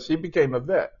 yeah, wow. she became a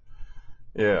vet.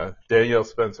 Yeah, Danielle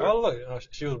Spencer. Oh look,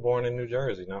 she was born in New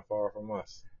Jersey, not far from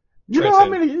us.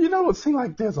 It seems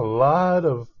like there's a lot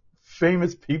of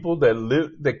famous people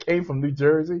that came from New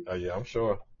Jersey. Oh yeah, I'm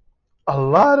sure. A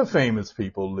lot of famous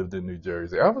people lived in New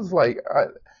Jersey. I was like,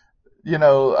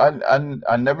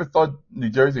 I never thought New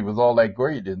Jersey was all that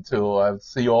great until I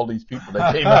see all these people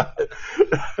that came out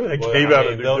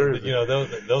of New Jersey.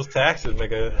 Those taxes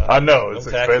make I know it's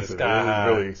expensive. It is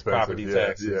really expensive. Property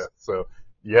taxes. Yeah. So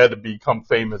you had to become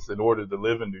famous in order to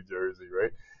live in New Jersey,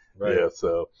 right? Right. Yeah.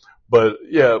 So, but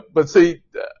see,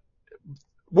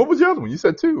 what was the other one? You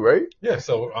said two, right? Yeah.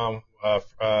 So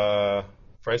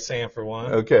Fred Sanford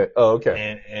one. Okay. Oh,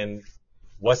 okay. And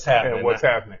What's Happening? And What's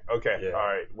Happening? Okay. Yeah. All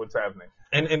right. What's Happening?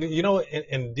 And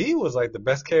Dee was like the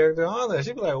best character on there.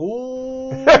 She'd be like,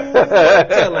 ooh,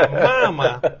 tell her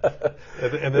mama.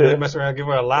 And then they mess around, give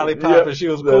her a lollipop, and she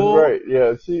was cool. That's right.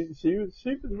 Yeah, she was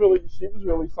really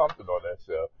something on that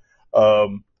show.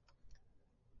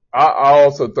 I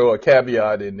also throw a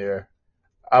caveat in there.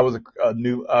 I was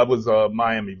a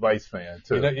Miami Vice fan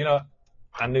too.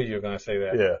 I knew you were gonna say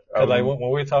that. Yeah.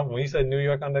 When you said New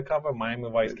York Undercover, Miami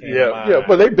Vice came to mind. Yeah,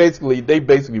 but they basically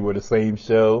were the same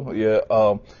show. Yeah.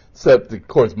 Except of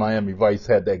course Miami Vice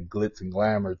had that glitz and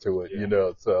glamour to it,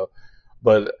 so,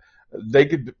 but they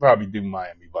could probably do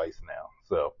Miami Vice now.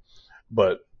 So,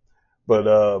 but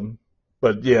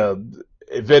yeah,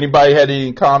 if anybody had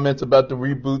any comments about the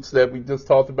reboots that we just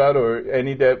talked about or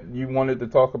any that you wanted to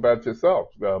talk about yourself,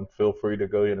 feel free to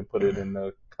go ahead and put it in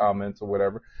the comments or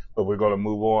whatever, but we're going to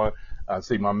move on. I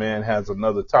see my man has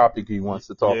another topic he wants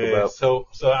to talk about. So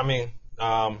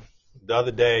the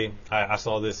other day I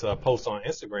saw this post on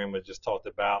Instagram that just talked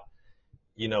about,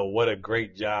 what a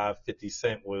great job 50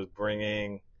 Cent was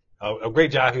bringing, a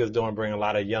great job he was doing bringing a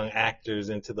lot of young actors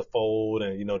into the fold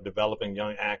and, developing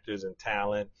young actors and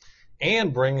talent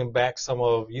and bringing back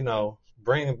some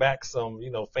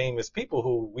famous people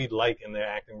who we like in their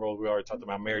acting roles. We already talked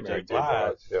about Mary J.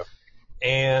 Blige. Yeah.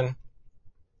 And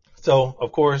so,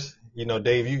 of course,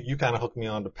 Dave, you kind of hooked me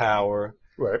on to Power.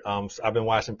 Right. So I've been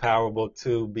watching Power Book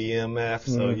 2, BMF.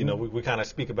 So, we kind of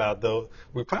speak about those.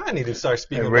 We probably need to start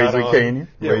speaking about Raising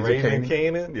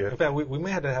Kanan. Yeah. In fact, we may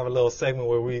have to have a little segment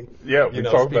where we talk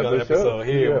speak about on an episode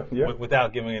here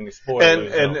without giving any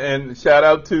spoilers. And shout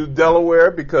out to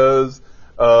Delaware because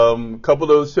a couple of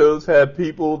those shows have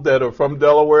people that are from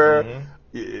Delaware.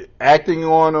 Acting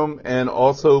on them and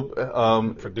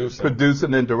also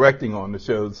producing and directing on the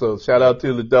show. So shout out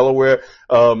to the Delaware.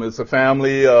 It's a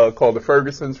family called the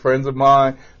Fergusons, friends of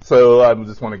mine. So I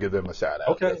just want to give them a shout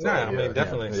out. Okay,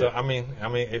 definitely. Yeah. So I mean,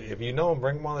 if you know him,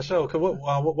 bring him on the show. Cause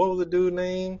what was the dude's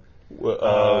name? He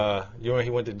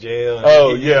went to jail.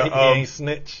 And he ain't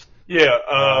snitch.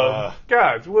 Yeah.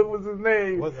 Gosh, what was his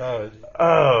name? Man,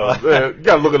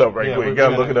 gotta look it up right quick.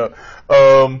 Gotta look it up.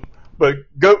 But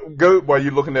go while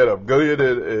you're looking that up. Go ahead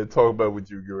and talk about what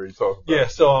you already talked about. Yeah.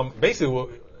 So basically,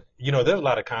 there's a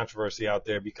lot of controversy out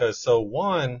there because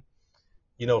 50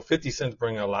 Cent's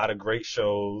bringing a lot of great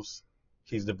shows.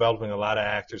 He's developing a lot of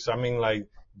actors. So I mean, like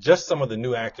just some of the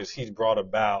new actors he's brought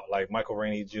about, like Michael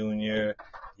Rainey Jr.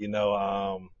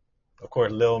 Of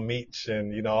course Lil Meech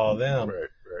and all of them. Right.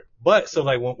 But so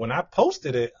like when I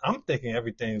posted it, I'm thinking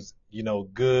everything's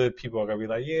good. People are gonna be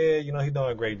like, yeah, he's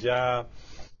doing a great job.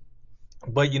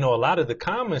 But, a lot of the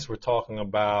comments were talking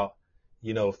about,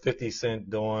 50 Cent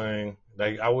doing,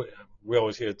 we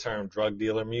always hear the term drug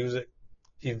dealer music.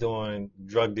 He's doing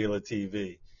drug dealer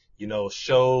TV,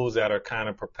 shows that are kind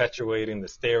of perpetuating the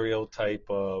stereotype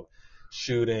of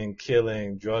shooting,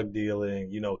 killing, drug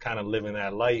dealing, kind of living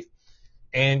that life.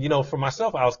 And, for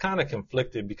myself, I was kind of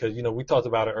conflicted because, we talked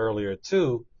about it earlier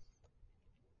too.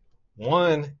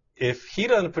 One, if he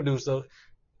doesn't produce those,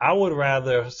 I would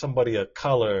rather somebody of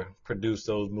color produce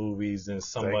those movies than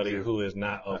somebody who is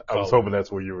not of color. I was hoping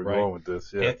that's where you were going with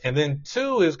this. Yeah. And then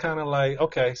two is kind of like,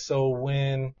 okay, so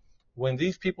when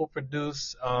these people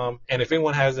produce, and if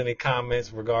anyone has any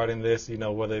comments regarding this,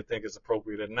 whether they think it's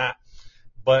appropriate or not,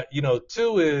 But,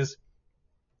 two is,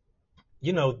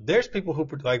 there's people who,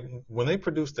 like, when they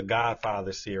produced the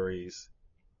Godfather series,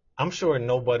 I'm sure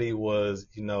nobody was,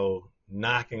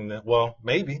 knocking them. Well,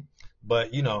 maybe,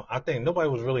 but, I think nobody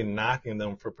was really knocking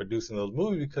them for producing those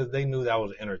movies because they knew that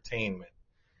was entertainment.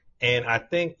 And I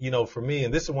think, for me,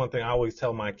 and this is one thing I always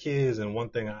tell my kids, and one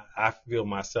thing I feel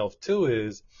myself too,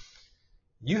 is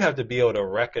you have to be able to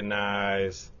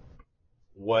recognize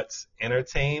what's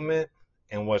entertainment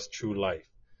and what's true life.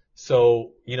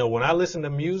 So, when I listen to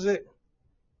music,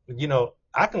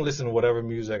 I can listen to whatever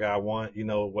music I want,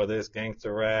 whether it's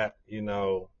gangster rap,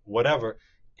 whatever.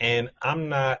 And I'm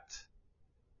not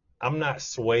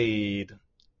swayed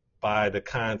by the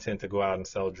content to go out and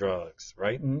sell drugs,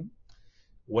 right? Mm-hmm.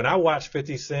 When I watch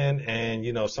 50 Cent and,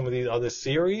 some of these other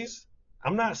series,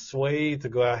 I'm not swayed to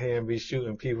go out here and be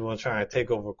shooting people and trying to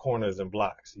take over corners and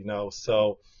blocks,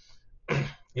 So,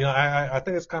 I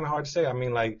think it's kind of hard to say. I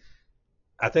mean, like,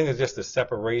 I think it's just a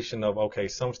separation of, okay,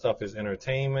 some stuff is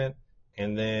entertainment,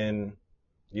 and then,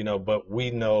 but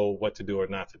we know what to do or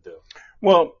not to do.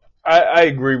 Well, I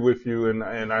agree with you, and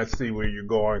I see where you're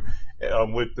going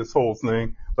with this whole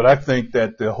thing. But I think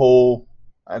that the whole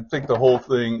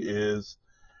thing is,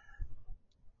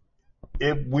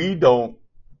 if we're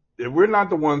not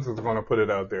the ones that's going to put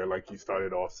it out there, like you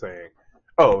started off saying.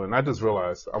 Oh, and I just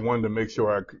realized I wanted to make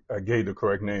sure I gave the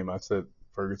correct name. I said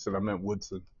Ferguson. I meant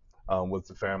Woodson. Was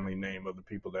the family name of the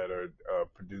people that are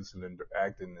producing and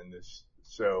acting in this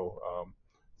show.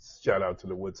 Shout out to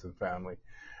the Woodson family.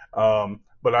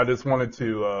 But I just wanted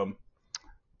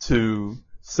to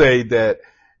say that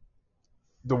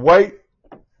the white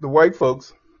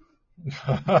folks.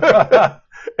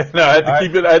 And I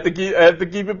had to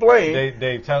keep it plain.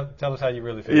 Dave, tell us how you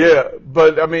really feel. Yeah,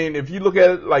 but I mean, if you look at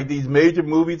it like these major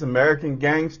movies, American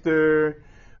Gangster,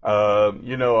 a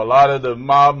lot of the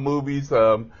mob movies.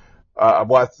 I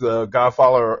watched the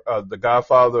Godfather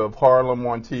of Harlem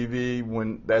on TV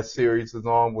when that series is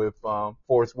on with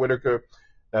Forrest Whitaker.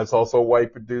 That's also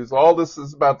white produced. All this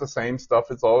is about the same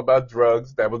stuff. It's all about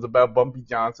drugs. That was about Bumpy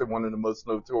Johnson, one of the most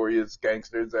notorious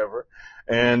gangsters ever.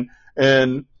 And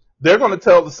they're going to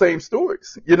tell the same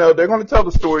stories. They're going to tell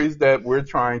the stories that we're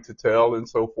trying to tell and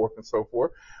so forth and so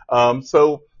forth.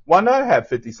 So why not have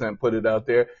 50 Cent put it out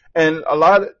there? And a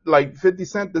lot of, like 50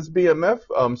 Cent, this BMF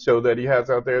show that he has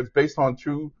out there is based on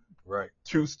true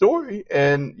story.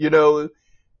 And,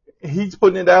 he's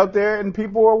putting it out there and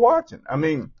people are watching. I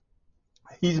mean,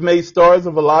 he's made stars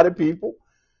of a lot of people.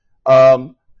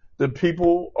 The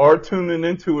people are tuning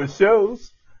into his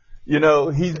shows.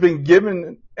 He's been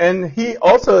given, and he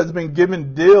also has been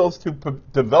given deals to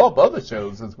develop other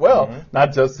shows as well,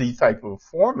 not just these type of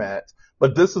formats,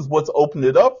 but this is what's opened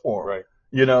it up for him.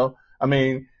 Right. I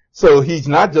mean, so he's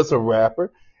not just a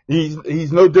rapper.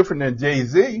 He's no different than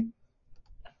Jay-Z.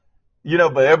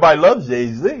 But everybody loves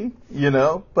Jay-Z,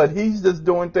 but he's just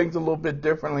doing things a little bit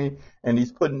differently, and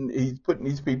he's putting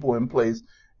these people in place.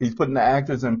 He's putting the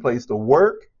actors in place to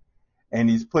work, and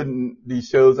he's putting these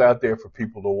shows out there for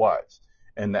people to watch.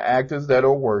 And the actors that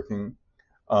are working,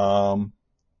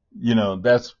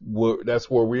 that's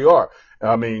where we are.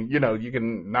 I mean, you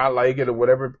can not like it or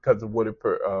whatever because of what it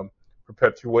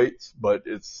perpetuates, but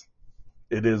it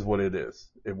is what it is.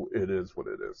 It is what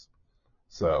it is.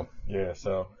 So yeah,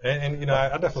 and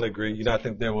I definitely agree. I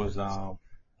think there was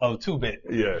 2-Bit.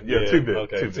 Yeah, 2-Bit.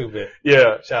 Okay, 2-Bit.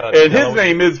 Yeah. Shout out. And his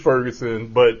name is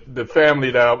Ferguson, but the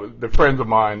family the friends of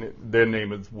mine, their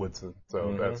name is Woodson.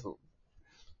 So that's so.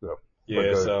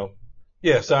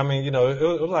 So I mean, it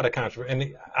was a lot of controversy,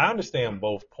 and I understand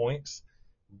both points,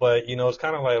 but it's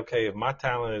kind of like, okay, if my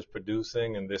talent is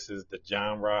producing and this is the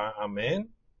genre I'm in,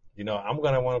 I'm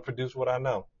gonna want to produce what I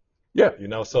know. Yeah.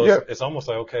 So it's almost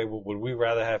like, okay, well, would we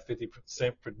rather have 50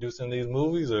 Cent producing these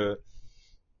movies or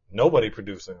nobody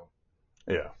producing them?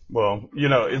 Yeah. Well,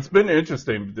 it's been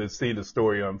interesting to see the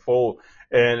story unfold,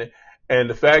 and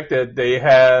the fact that they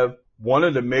have one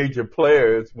of the major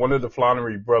players, one of the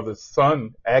Flannery brothers'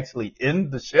 son, actually in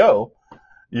the show,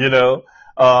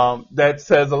 that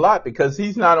says a lot because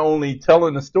he's not only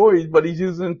telling the stories, but he's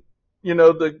using,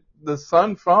 the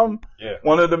son from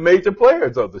one of the major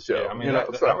players of the show. Yeah, I mean,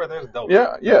 that's dope.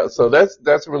 Yeah. So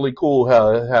that's really cool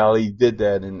how he did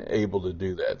that and able to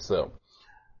do that. So,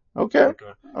 okay.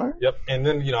 All right. Yep. And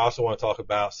then, I also want to talk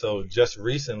about, so just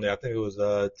recently, I think it was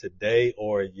today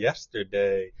or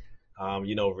yesterday,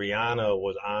 Rihanna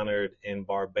was honored in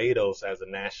Barbados as a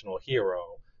national hero,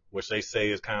 which they say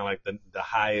is kind of like the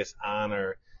highest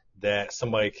honor that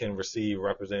somebody can receive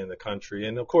representing the country.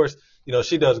 And of course,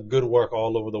 she does good work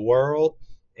all over the world,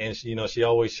 and she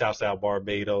always shouts out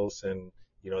Barbados, and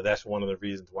that's one of the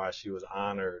reasons why she was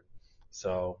honored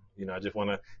So, I just want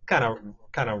to kind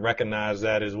of recognize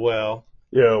that as well.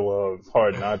 Yeah, well, it's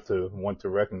hard not to want to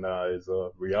recognize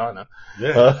Rihanna.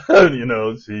 Yeah.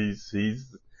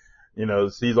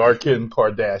 She's our Kim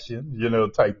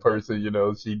Kardashian, type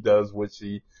person. She does what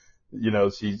she's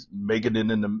making it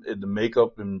in the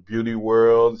makeup and beauty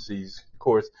world. She's, of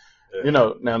course,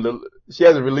 now she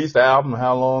hasn't released the album.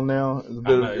 How long now? It's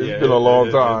been a long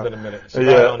time. It's been a minute. She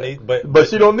don't need, but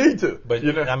she don't need to. But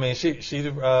I mean, she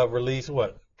released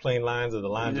what? Plain lines of the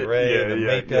lingerie, the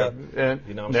makeup. And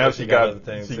I'm now sure she got other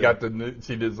things. She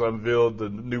just unveiled the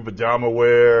new pajama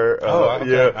wear.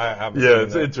 Okay.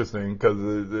 It's interesting because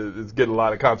it's getting a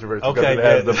lot of controversy because it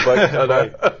has the butt.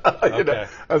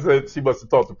 I said she must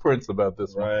have talked to Prince about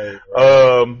this one.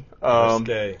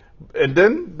 Right. And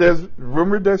then there's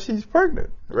rumor that she's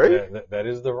pregnant, right? Yeah, that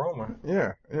is the rumor.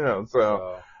 Yeah,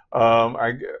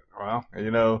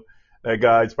 that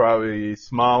guy's probably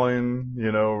smiling,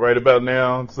 right about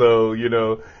now. So,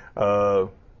 let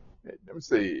me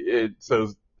see.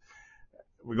 So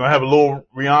we're going to have a little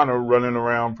Rihanna running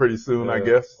around pretty soon, I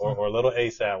guess. Or a little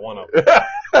ASAP, one of them.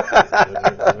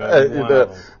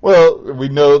 Well, we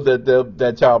know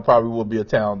that child probably will be a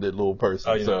talented little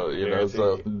person.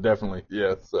 So definitely,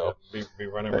 yeah. So be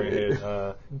running around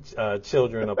here,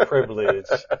 children of privilege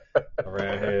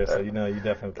around here. So you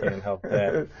definitely can't help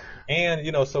that.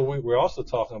 And so we're also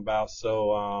talking about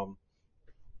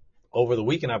over the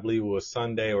weekend, I believe it was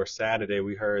Sunday or Saturday,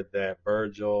 we heard that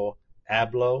Virgil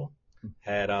Abloh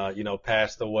had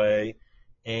passed away,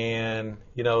 and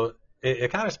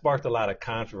it kind of sparked a lot of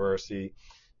controversy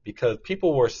because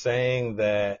people were saying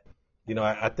that,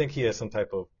 I think he has some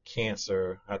type of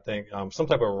cancer. I think some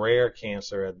type of rare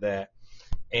cancer at that.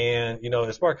 And,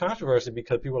 it sparked controversy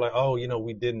because people were like, oh,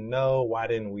 we didn't know. Why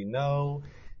didn't we know?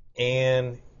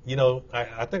 And,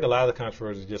 I think a lot of the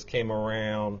controversy just came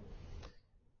around,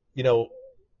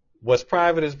 what's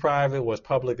private is private, what's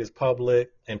public is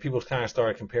public. And people kind of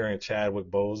started comparing Chadwick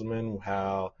Boseman,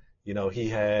 how he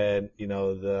had,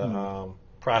 the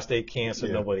prostate cancer,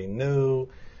 nobody knew.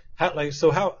 How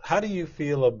do you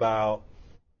feel about,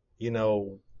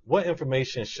 what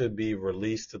information should be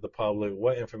released to the public?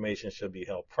 What information should be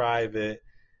held private?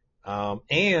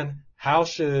 And how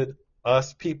should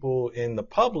us people in the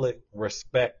public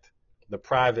respect the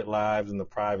private lives and the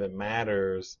private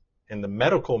matters and the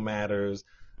medical matters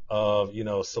of,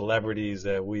 celebrities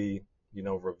that we,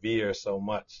 revere so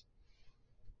much?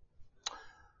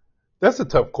 That's a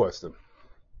tough question.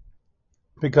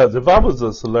 Because if I was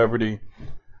a celebrity,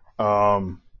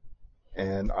 and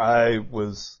I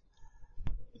was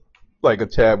like a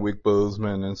Chadwick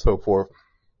Boseman and so forth,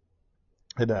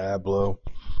 and Abloh,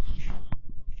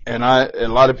 and a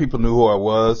lot of people knew who I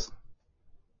was.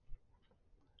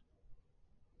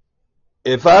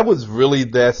 If I was really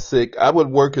that sick, I would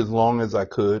work as long as I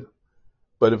could.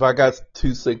 But if I got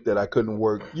too sick that I couldn't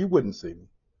work, you wouldn't see me.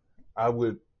 I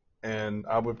would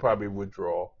probably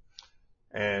withdraw,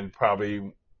 and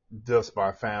probably just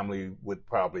my family would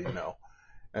probably know,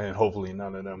 and hopefully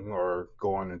none of them are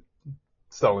going and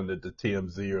selling it to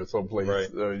TMZ or someplace,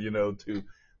 to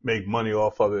make money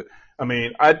off of it. I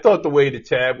mean, I thought the way that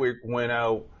Chadwick went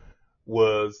out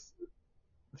was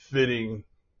fitting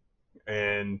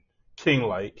and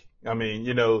king-like. I mean,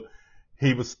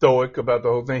 he was stoic about the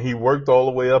whole thing. He worked all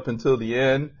the way up until the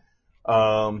end.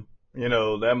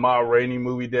 That Ma Rainey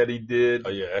movie that he did. Oh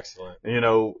yeah, excellent.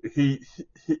 He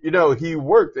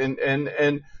worked,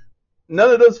 and none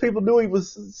of those people knew he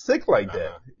was sick like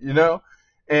that.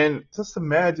 And just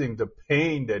imagine the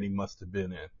pain that he must have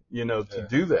been in, to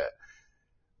do that.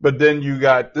 But then you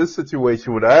got this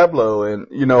situation with Abloh, and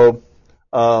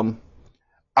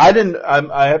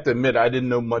I have to admit I didn't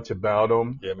know much about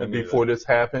him before this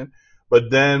happened. But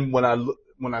then when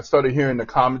I started hearing the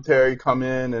commentary come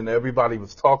in and everybody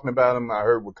was talking about him, I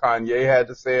heard what Kanye had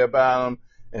to say about him,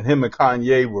 and him and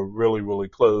Kanye were really, really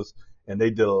close, and they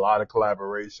did a lot of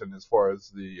collaboration as far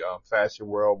as the fashion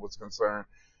world was concerned.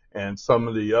 And some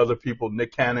of the other people,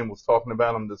 Nick Cannon was talking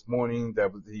about him this morning.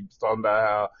 He was talking about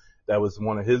how that was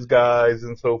one of his guys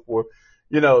and so forth.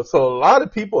 So a lot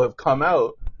of people have come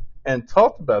out and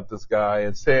talked about this guy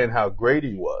and saying how great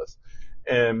he was.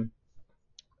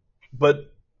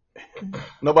 But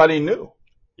nobody knew.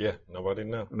 Yeah, nobody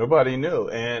knew. Nobody knew.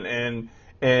 And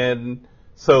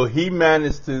so he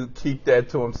managed to keep that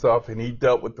to himself, and he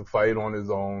dealt with the fight on his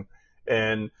own.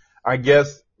 And I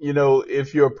guess,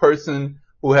 if you're a person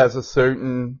who has a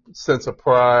certain sense of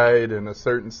pride and a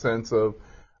certain sense of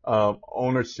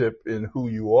ownership in who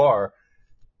you are,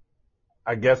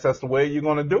 I guess that's the way you're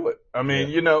going to do it. I mean,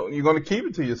 you're going to keep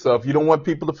it to yourself. You don't want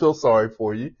people to feel sorry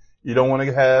for you. You don't want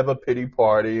to have a pity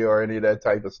party or any of that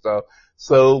type of stuff.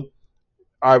 So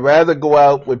I'd rather go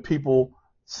out with people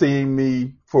seeing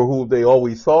me for who they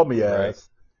always saw me Right.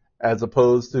 as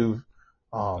opposed to,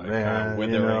 oh Like kind of man,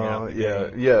 withering out the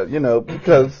game.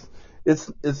 because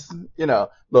it's,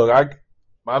 look,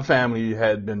 my family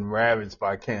had been ravaged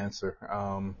by cancer.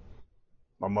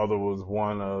 My mother was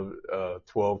one of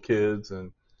 12 kids,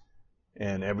 and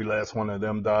every last one of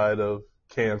them died of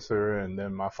cancer. And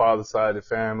then my father's side of the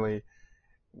family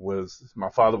my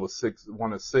father was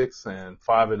one of six, and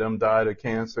five of them died of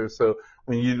cancer. So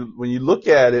when you look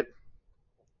at it,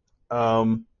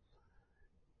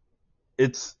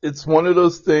 it's one of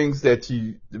those things that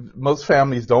most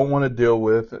families don't want to deal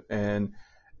with, and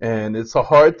it's a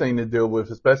hard thing to deal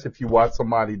with, especially if you watch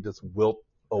somebody just wilt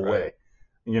away.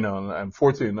 Right. And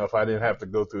unfortunately enough, I didn't have to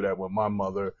go through that with my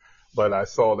mother, but I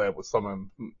saw that with some of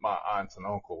my aunts and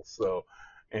uncles. So,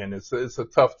 and it's a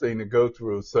tough thing to go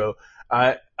through. So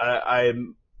I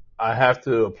have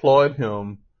to applaud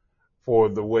him for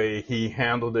the way he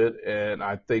handled it, and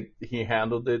I think he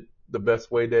handled it the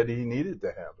best way that he needed to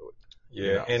handle it.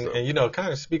 Yeah, and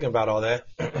kind of speaking about all that,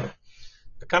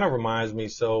 it kind of reminds me.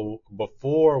 So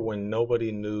before, when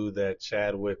nobody knew that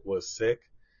Chadwick was sick,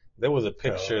 there was a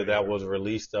picture that was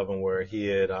released of him where he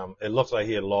had, it looks like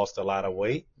he had lost a lot of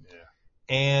weight. Yeah.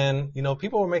 And,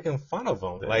 people were making fun of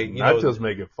him. Not just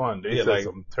making fun. They said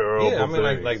some terrible things. Yeah, I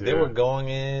mean, like they were going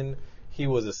in. He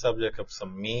was the subject of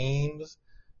some memes.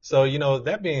 So,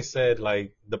 that being said,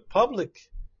 like the public,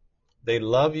 they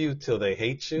love you till they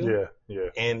hate you. Yeah.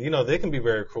 And, they can be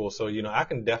very cruel. So, I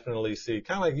can definitely see,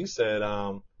 kind of like you said,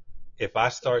 if I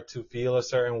start to feel a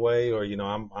certain way, or,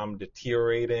 I'm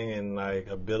deteriorating in like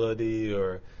ability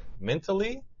or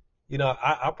mentally,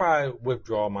 I probably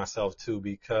withdraw myself too,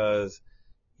 because,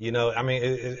 I mean,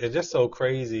 it's just so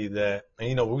crazy that,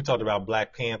 and, we talked about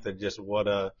Black Panther, just what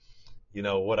a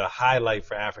highlight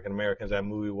for African Americans that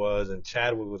movie was. And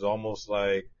Chadwick was almost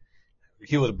like,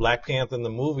 he was Black Panther in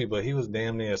the movie, but he was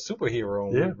damn near a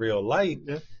superhero in real life.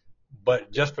 Yeah.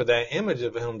 But just for that image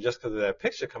of him, just because of that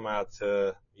picture come out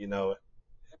to,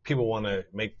 people want to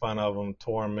make fun of him,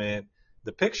 torment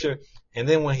the picture. And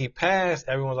then when he passed,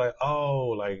 everyone's like, oh,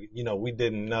 like, we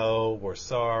didn't know, we're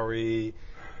sorry.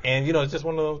 And, it's just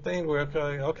one of those things where,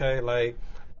 okay, like,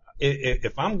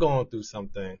 if I'm going through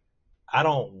something, I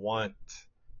don't want,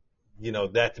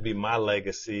 that to be my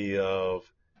legacy of,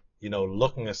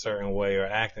 looking a certain way or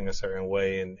acting a certain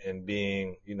way and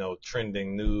being,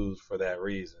 trending news for that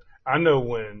reason. I know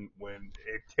when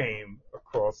it came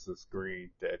across the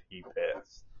screen that he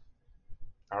passed,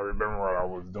 I remember what I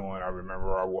was doing. I remember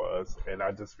where I was, and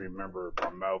I just remember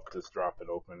my mouth just dropping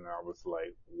open, and I was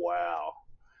like, wow,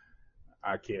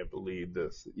 I can't believe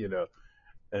this,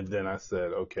 And then I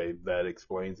said, okay, that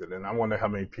explains it. And I wonder how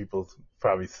many people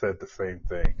probably said the same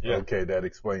thing. Yeah. Okay, that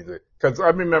explains it. Because I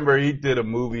remember he did a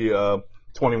movie,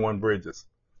 21 Bridges.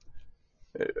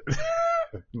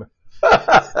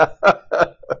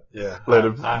 Yeah.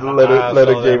 Leonard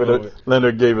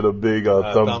gave it a big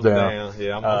thumbs down.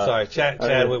 Yeah, I'm sorry,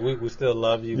 Chadwick. We still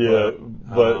love you. Yeah,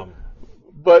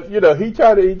 but he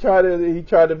tried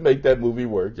to make that movie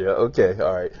work. Yeah. Okay.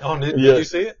 All right. Oh, did you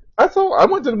see it? I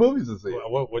went to the movies to see it.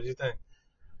 What did you think?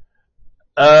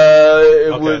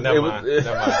 Never mind.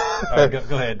 All right,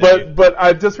 go ahead. But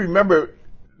I just remember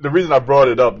the reason I brought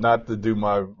it up, not to do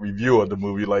my review of the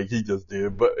movie like he just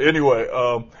did, but anyway,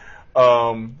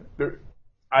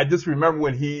 I just remember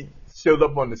when he showed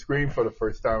up on the screen for the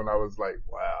first time, and I was like,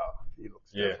 wow, he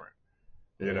looks different.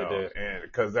 And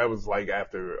because that was like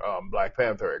after Black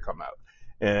Panther had come out.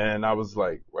 And I was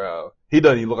like, well, he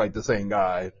doesn't even look like the same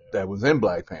guy that was in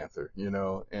Black Panther,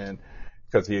 and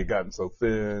because he had gotten so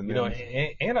thin.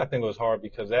 And I think it was hard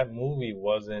because that movie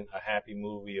wasn't a happy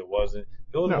movie. It was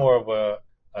more of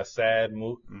a sad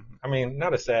movie. Mm-hmm. I mean,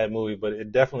 not a sad movie, but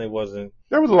it definitely wasn't.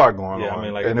 There was a lot going on. Yeah, I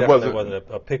mean, like, it definitely wasn't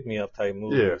a pick-me-up type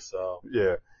movie. Yeah. So.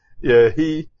 Yeah.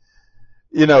 He,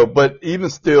 but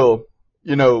even still,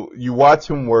 you watch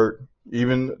him work,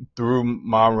 even through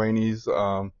Ma Rainey's,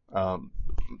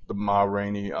 the Ma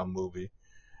Rainey movie,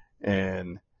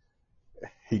 and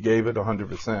he gave it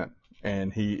 100%,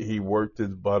 and he worked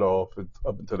his butt off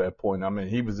up until that point. I mean,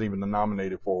 he was even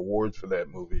nominated for awards for that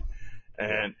movie,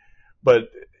 but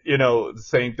the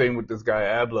same thing with this guy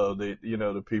Abloh.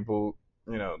 The people,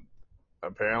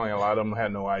 apparently a lot of them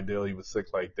had no idea he was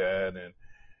sick like that,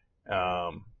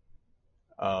 and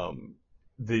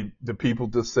the people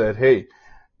just said, hey,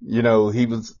 he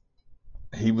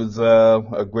was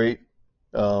a great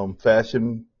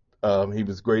fashion. He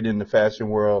was great in the fashion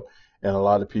world, and a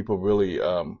lot of people really,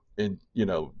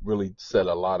 really said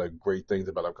a lot of great things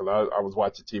about him. Because I was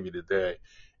watching TV today,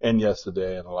 and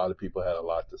yesterday, and a lot of people had a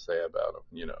lot to say about him,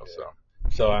 you know, Yeah.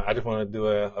 So I just want to do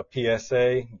a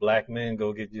PSA. Black men,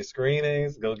 go get your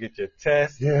screenings, go get your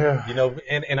tests. Yeah. You know,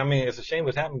 and I mean, it's a shame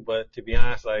what's happening, but to be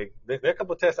honest, like, there are a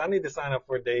couple of tests I need to sign up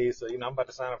for days. So, you know, I'm about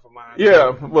to sign up for mine. Yeah.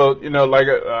 Well, you know, like,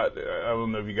 I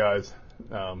don't know if you guys,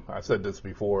 I said this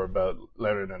before about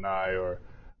Leonard and I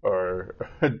are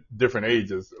different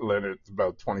ages. Leonard's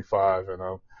about 25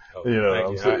 and you know,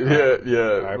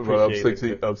 I well, appreciate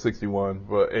it. I'm 61.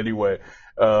 But anyway,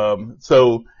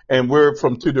 so, and we're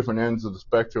from two different ends of the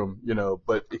spectrum, you know,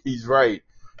 but he's right.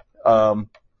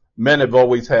 Men have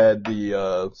always had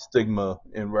the stigma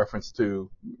in reference to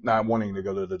not wanting to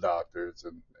go to the doctors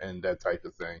and that type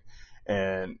of thing.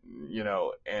 And, you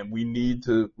know, and we need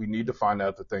to find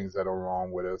out the things that are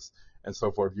wrong with us and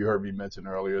so forth. You heard me mention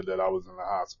earlier that I was in the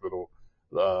hospital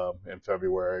in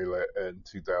February in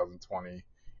 2020.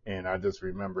 And I just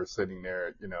remember sitting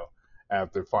there, you know,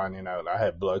 after finding out I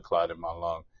had blood clot in my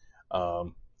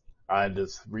lung. I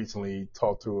just recently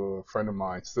talked to a friend of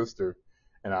mine's sister,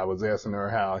 and I was asking her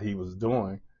how he was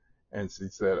doing. And she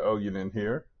said, "Oh, you didn't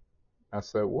hear?" I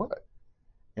said, "What?"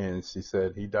 And she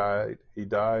said, he died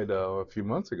a few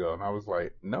months ago. And I was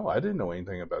like, "No, I didn't know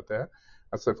anything about that."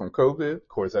 I said, "From COVID?" Of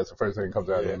course, that's the first thing that comes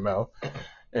out of their mouth.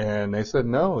 And they said,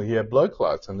 "No, he had blood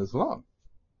clots in his lung."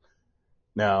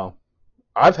 Now,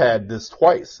 I've had this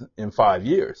twice in 5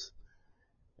 years.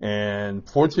 And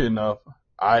fortunate enough,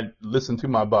 I listened to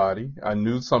my body. I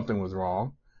knew something was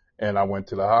wrong. And I went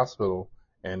to the hospital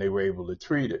and they were able to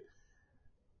treat it.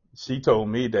 She told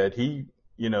me that he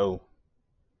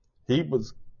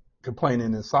was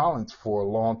complaining in silence for a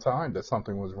long time that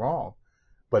something was wrong,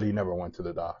 but he never went to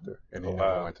the doctor and he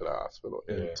never went to the hospital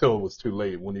until it was too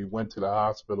late. When he went to the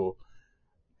hospital,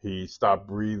 he stopped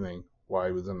breathing while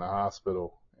he was in the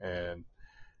hospital and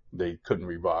they couldn't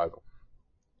revive him.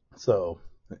 So,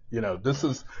 you know, this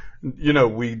is, you know,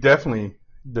 we definitely,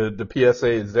 the PSA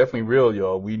is definitely real,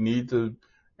 y'all. We need to,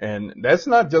 and that's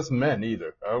not just men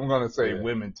either. I'm going to say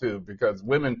women too, because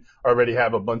women already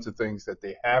have a bunch of things that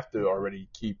they have to already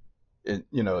keep,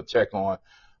 you know, check on.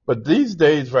 But these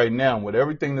days right now, with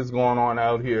everything that's going on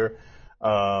out here,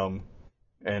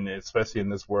 and especially in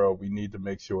this world, we need to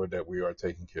make sure that we are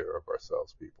taking care of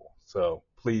ourselves, people. So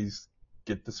please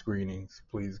get the screenings,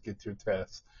 please get your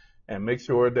tests, and make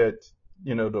sure that,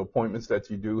 you know, the appointments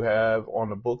that you do have on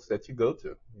the books that you go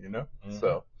to, you know.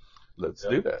 So let's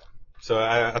do that. So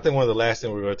I think one of the last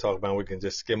things we're going to talk about, we can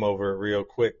just skim over it real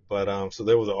quick, but so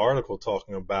there was an article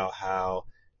talking about how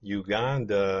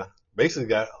Uganda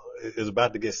basically is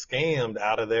about to get scammed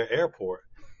out of their airport.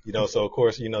 You know, so of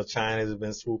course, you know, China has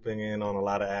been swooping in on a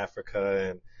lot of Africa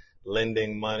and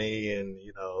lending money and,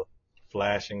 you know,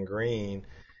 flashing green.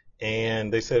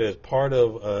 And they said as part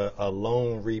of a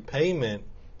loan repayment,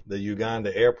 the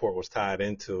Uganda airport was tied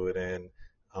into it. And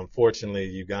unfortunately,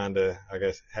 Uganda, I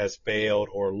guess, has failed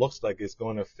or looks like it's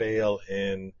going to fail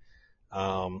in,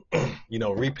 you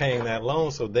know, repaying that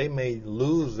loan. So they may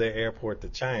lose their airport to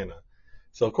China.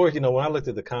 So, of course, you know, when I looked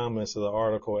at the comments of the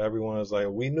article, everyone was like,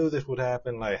 we knew this would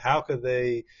happen. Like, how could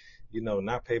they, you know,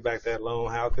 not pay back that loan?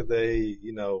 How could they,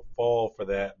 you know, fall for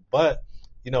that? But,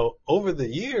 you know, over the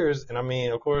years, and I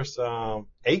mean, of course,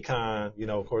 Akon, you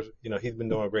know, of course, you know, he's been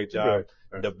doing a great job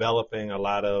developing a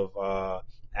lot of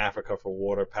Africa for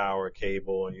water, power,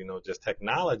 cable, and, you know, just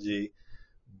technology.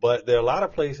 But there are a lot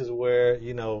of places where,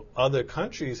 you know, other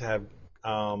countries have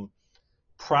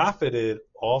profited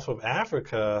off of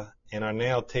Africa and are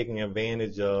now taking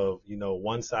advantage of, you know,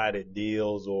 one-sided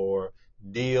deals or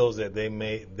deals that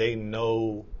they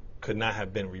know could not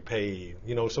have been repaid.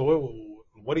 You know, so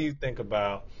what do you think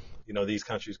about, you know, these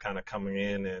countries kind of coming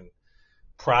in and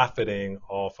profiting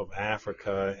off of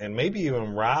Africa and maybe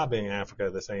even robbing Africa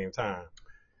at the same time?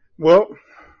 Well,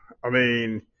 I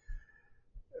mean,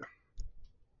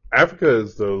 Africa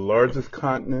is the largest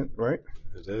continent, right?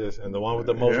 It is, and the one with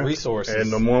the most resources. And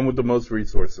the one with the most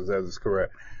resources, that is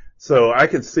correct. So I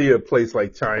could see a place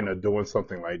like China doing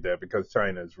something like that because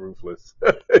China is ruthless.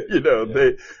 You know,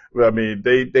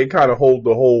 they kind of hold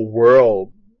the whole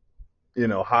world, you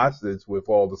know, hostage with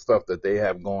all the stuff that they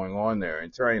have going on there in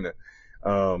China,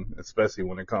 especially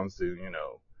when it comes to, you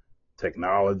know,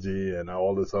 technology and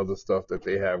all this other stuff that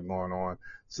they have going on.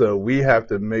 So we have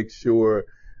to make sure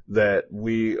that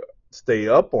we stay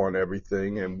up on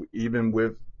everything, and even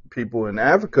with people in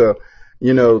Africa,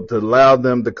 you know, to allow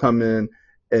them to come in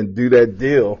and do that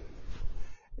deal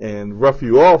and rough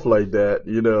you off like that,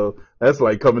 you know, that's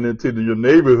like coming into your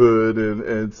neighborhood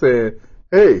and saying,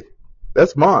 hey,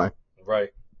 that's mine. Right.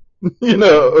 You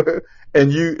know,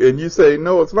 and you say,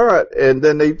 no, it's not. And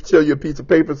then they show you a piece of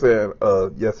paper saying,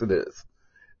 yes, it is.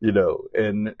 You know,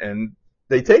 and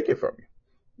they take it from you.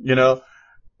 You know,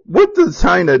 what does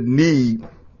China need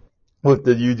with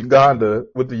the Uganda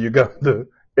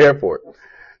airport?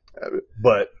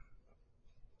 But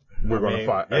we're going to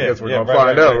find. I guess we're going to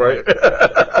find out, right?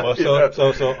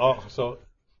 Well, so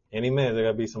any minute there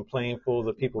got to be some planefuls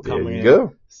of people coming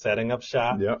in, setting up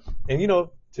shop. Yeah. And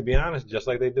to be honest, just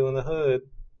like they do in the hood,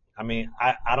 I mean,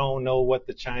 I don't know what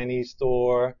the Chinese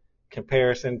store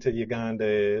comparison to Uganda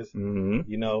is.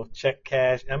 Mm-hmm. Check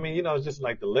cash. I mean, it's just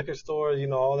like the liquor store,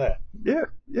 all that. Yeah.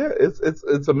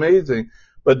 It's amazing.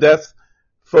 But that's,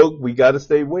 folk, we got to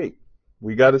stay awake.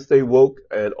 We got to stay woke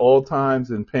at all times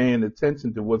and paying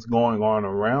attention to what's going on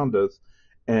around us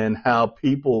and how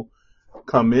people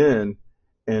come in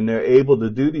and they're able to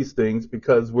do these things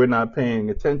because we're not paying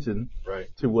attention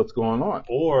to what's going on.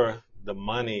 Or the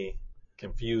money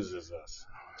confuses us.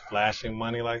 Flashing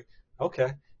money, like,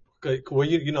 okay.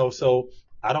 Well, so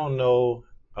I don't know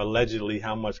allegedly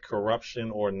how much corruption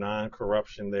or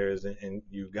non-corruption there is in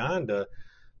Uganda,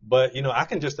 but, I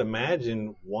can just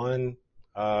imagine one,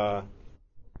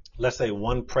 let's say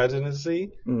one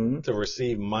presidency to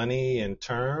receive money in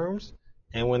terms,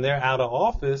 and when they're out of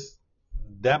office,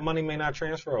 that money may not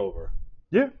transfer over.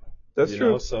 Yeah, that's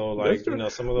true. So, like,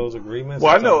 some of those agreements.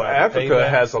 Well, I know Africa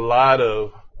has a lot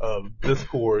of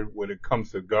discord when it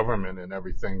comes to government and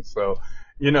everything. So,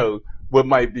 what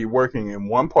might be working in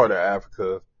one part of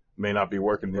Africa may not be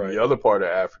working in the other part of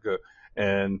Africa.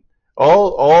 And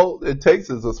all it takes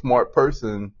is a smart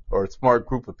person or a smart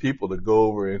group of people to go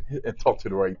over and talk to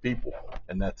the right people.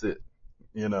 And that's it,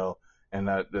 and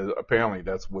that apparently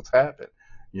that's what's happened,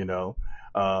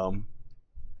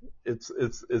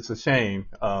 It's a shame.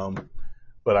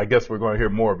 But I guess we're going to hear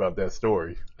more about that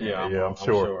story. Yeah, I'm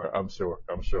sure.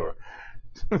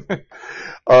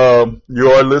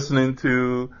 You are listening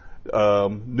to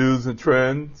Newz and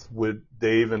Trendz with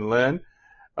Dave and Len.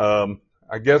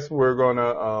 I guess we're going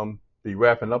to be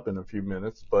wrapping up in a few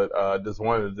minutes, but I just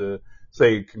wanted to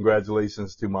say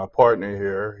congratulations to my partner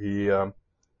here.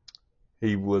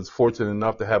 He was fortunate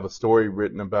enough to have a story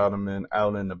written about him in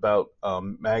Out and About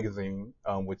magazine,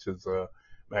 which is a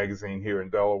magazine here in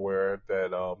Delaware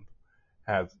that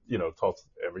has, talks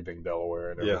everything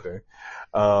Delaware and everything.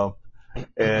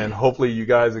 And hopefully you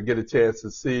guys will get a chance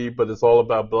to see, but it's all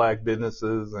about black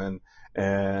businesses and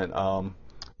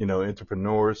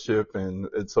entrepreneurship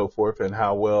and so forth, and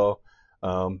how well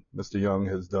Mr. Young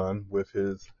has done with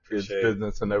his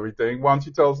business and everything. Why don't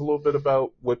you tell us a little bit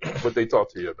about what they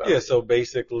talked to you about? Yeah, so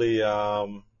basically,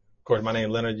 of course, my name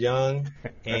is Leonard Young,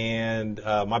 and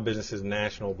my business is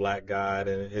National Black Guide,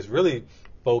 and it's really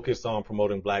focused on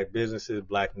promoting black businesses,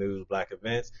 black news, black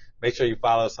events. Make sure you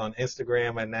follow us on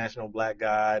Instagram at National Black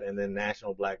Guide and then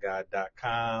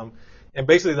nationalblackguide.com. And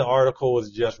basically the article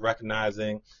was just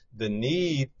recognizing the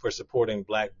need for supporting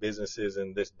black businesses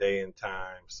in this day and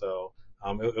time. So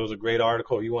it was a great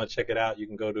article. If you want to check it out, you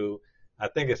can go to, I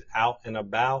think it's Out and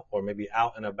About, or maybe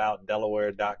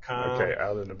outandaboutdelaware.com. Okay,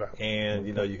 Out and About. And,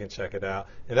 you can check it out.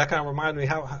 And that kind of reminds me,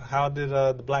 how did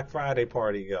the Black Friday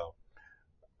party go?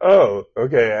 Oh,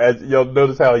 okay. As you'll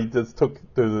notice how he just took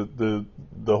the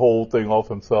whole thing off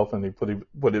himself and he put it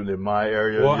in my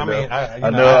area. Well, I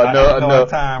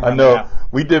know.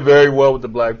 We did very well with the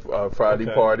Black Friday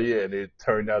party, and it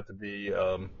turned out to be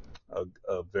a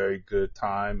very good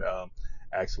time.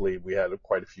 Actually, we had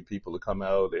quite a few people to come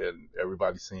out, and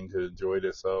everybody seemed to enjoy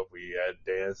themselves. We had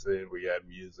dancing, we had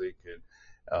music,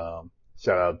 and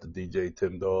shout out to DJ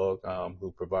Tim Dog,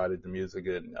 who provided the music,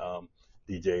 and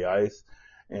DJ Ice.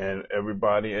 And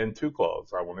everybody, and Two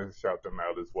Claws, I want to shout them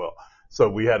out as well. So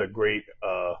we had a great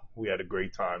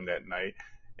time that night,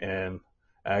 and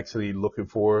actually looking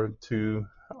forward to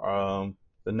the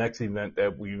next event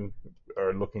that we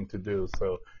are looking to do.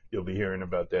 So you'll be hearing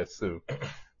about that soon.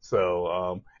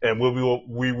 So and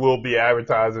we will be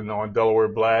advertising on Delaware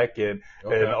Black and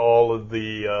all of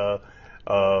the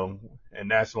and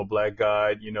National Black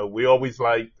Guide. I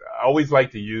always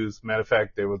like to use, matter of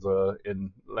fact, there was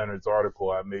in Leonard's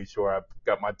article, I made sure I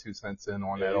got my 2 cents in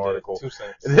on that article. 2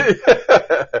 cents.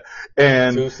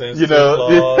 And, 2 cents,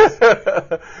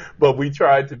 but we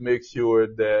tried to make sure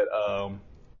that,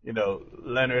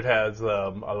 Leonard has, a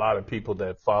lot of people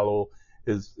that follow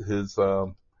his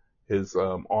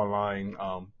online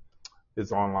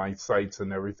sites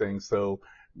and everything. So,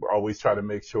 always try to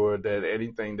make sure that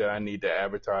anything that I need to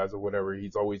advertise or whatever,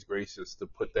 he's always gracious to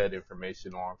put that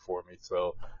information on for me.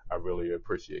 So I really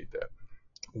appreciate that.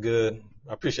 Good.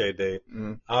 I appreciate it, Dave.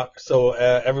 Mm-hmm. So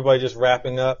everybody, just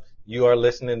wrapping up, you are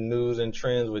listening to Newz and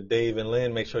Trendz with Dave and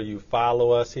Lynn. Make sure you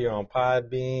follow us here on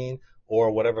Podbean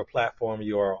or whatever platform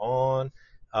you are on.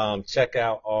 Check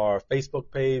out our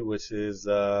Facebook page, which is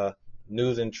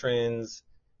Newz and Trendz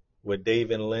with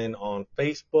Dave and Lynn on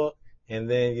Facebook. And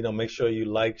then, make sure you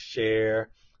like, share.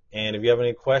 And if you have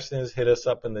any questions, hit us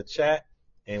up in the chat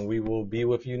and we will be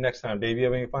with you next time. Dave, you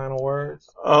have any final words?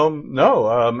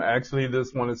 No, actually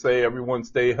just want to say everyone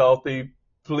stay healthy.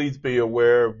 Please be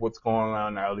aware of what's going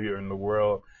on out here in the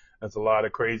world. There's a lot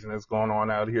of craziness going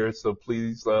on out here. So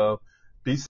please, be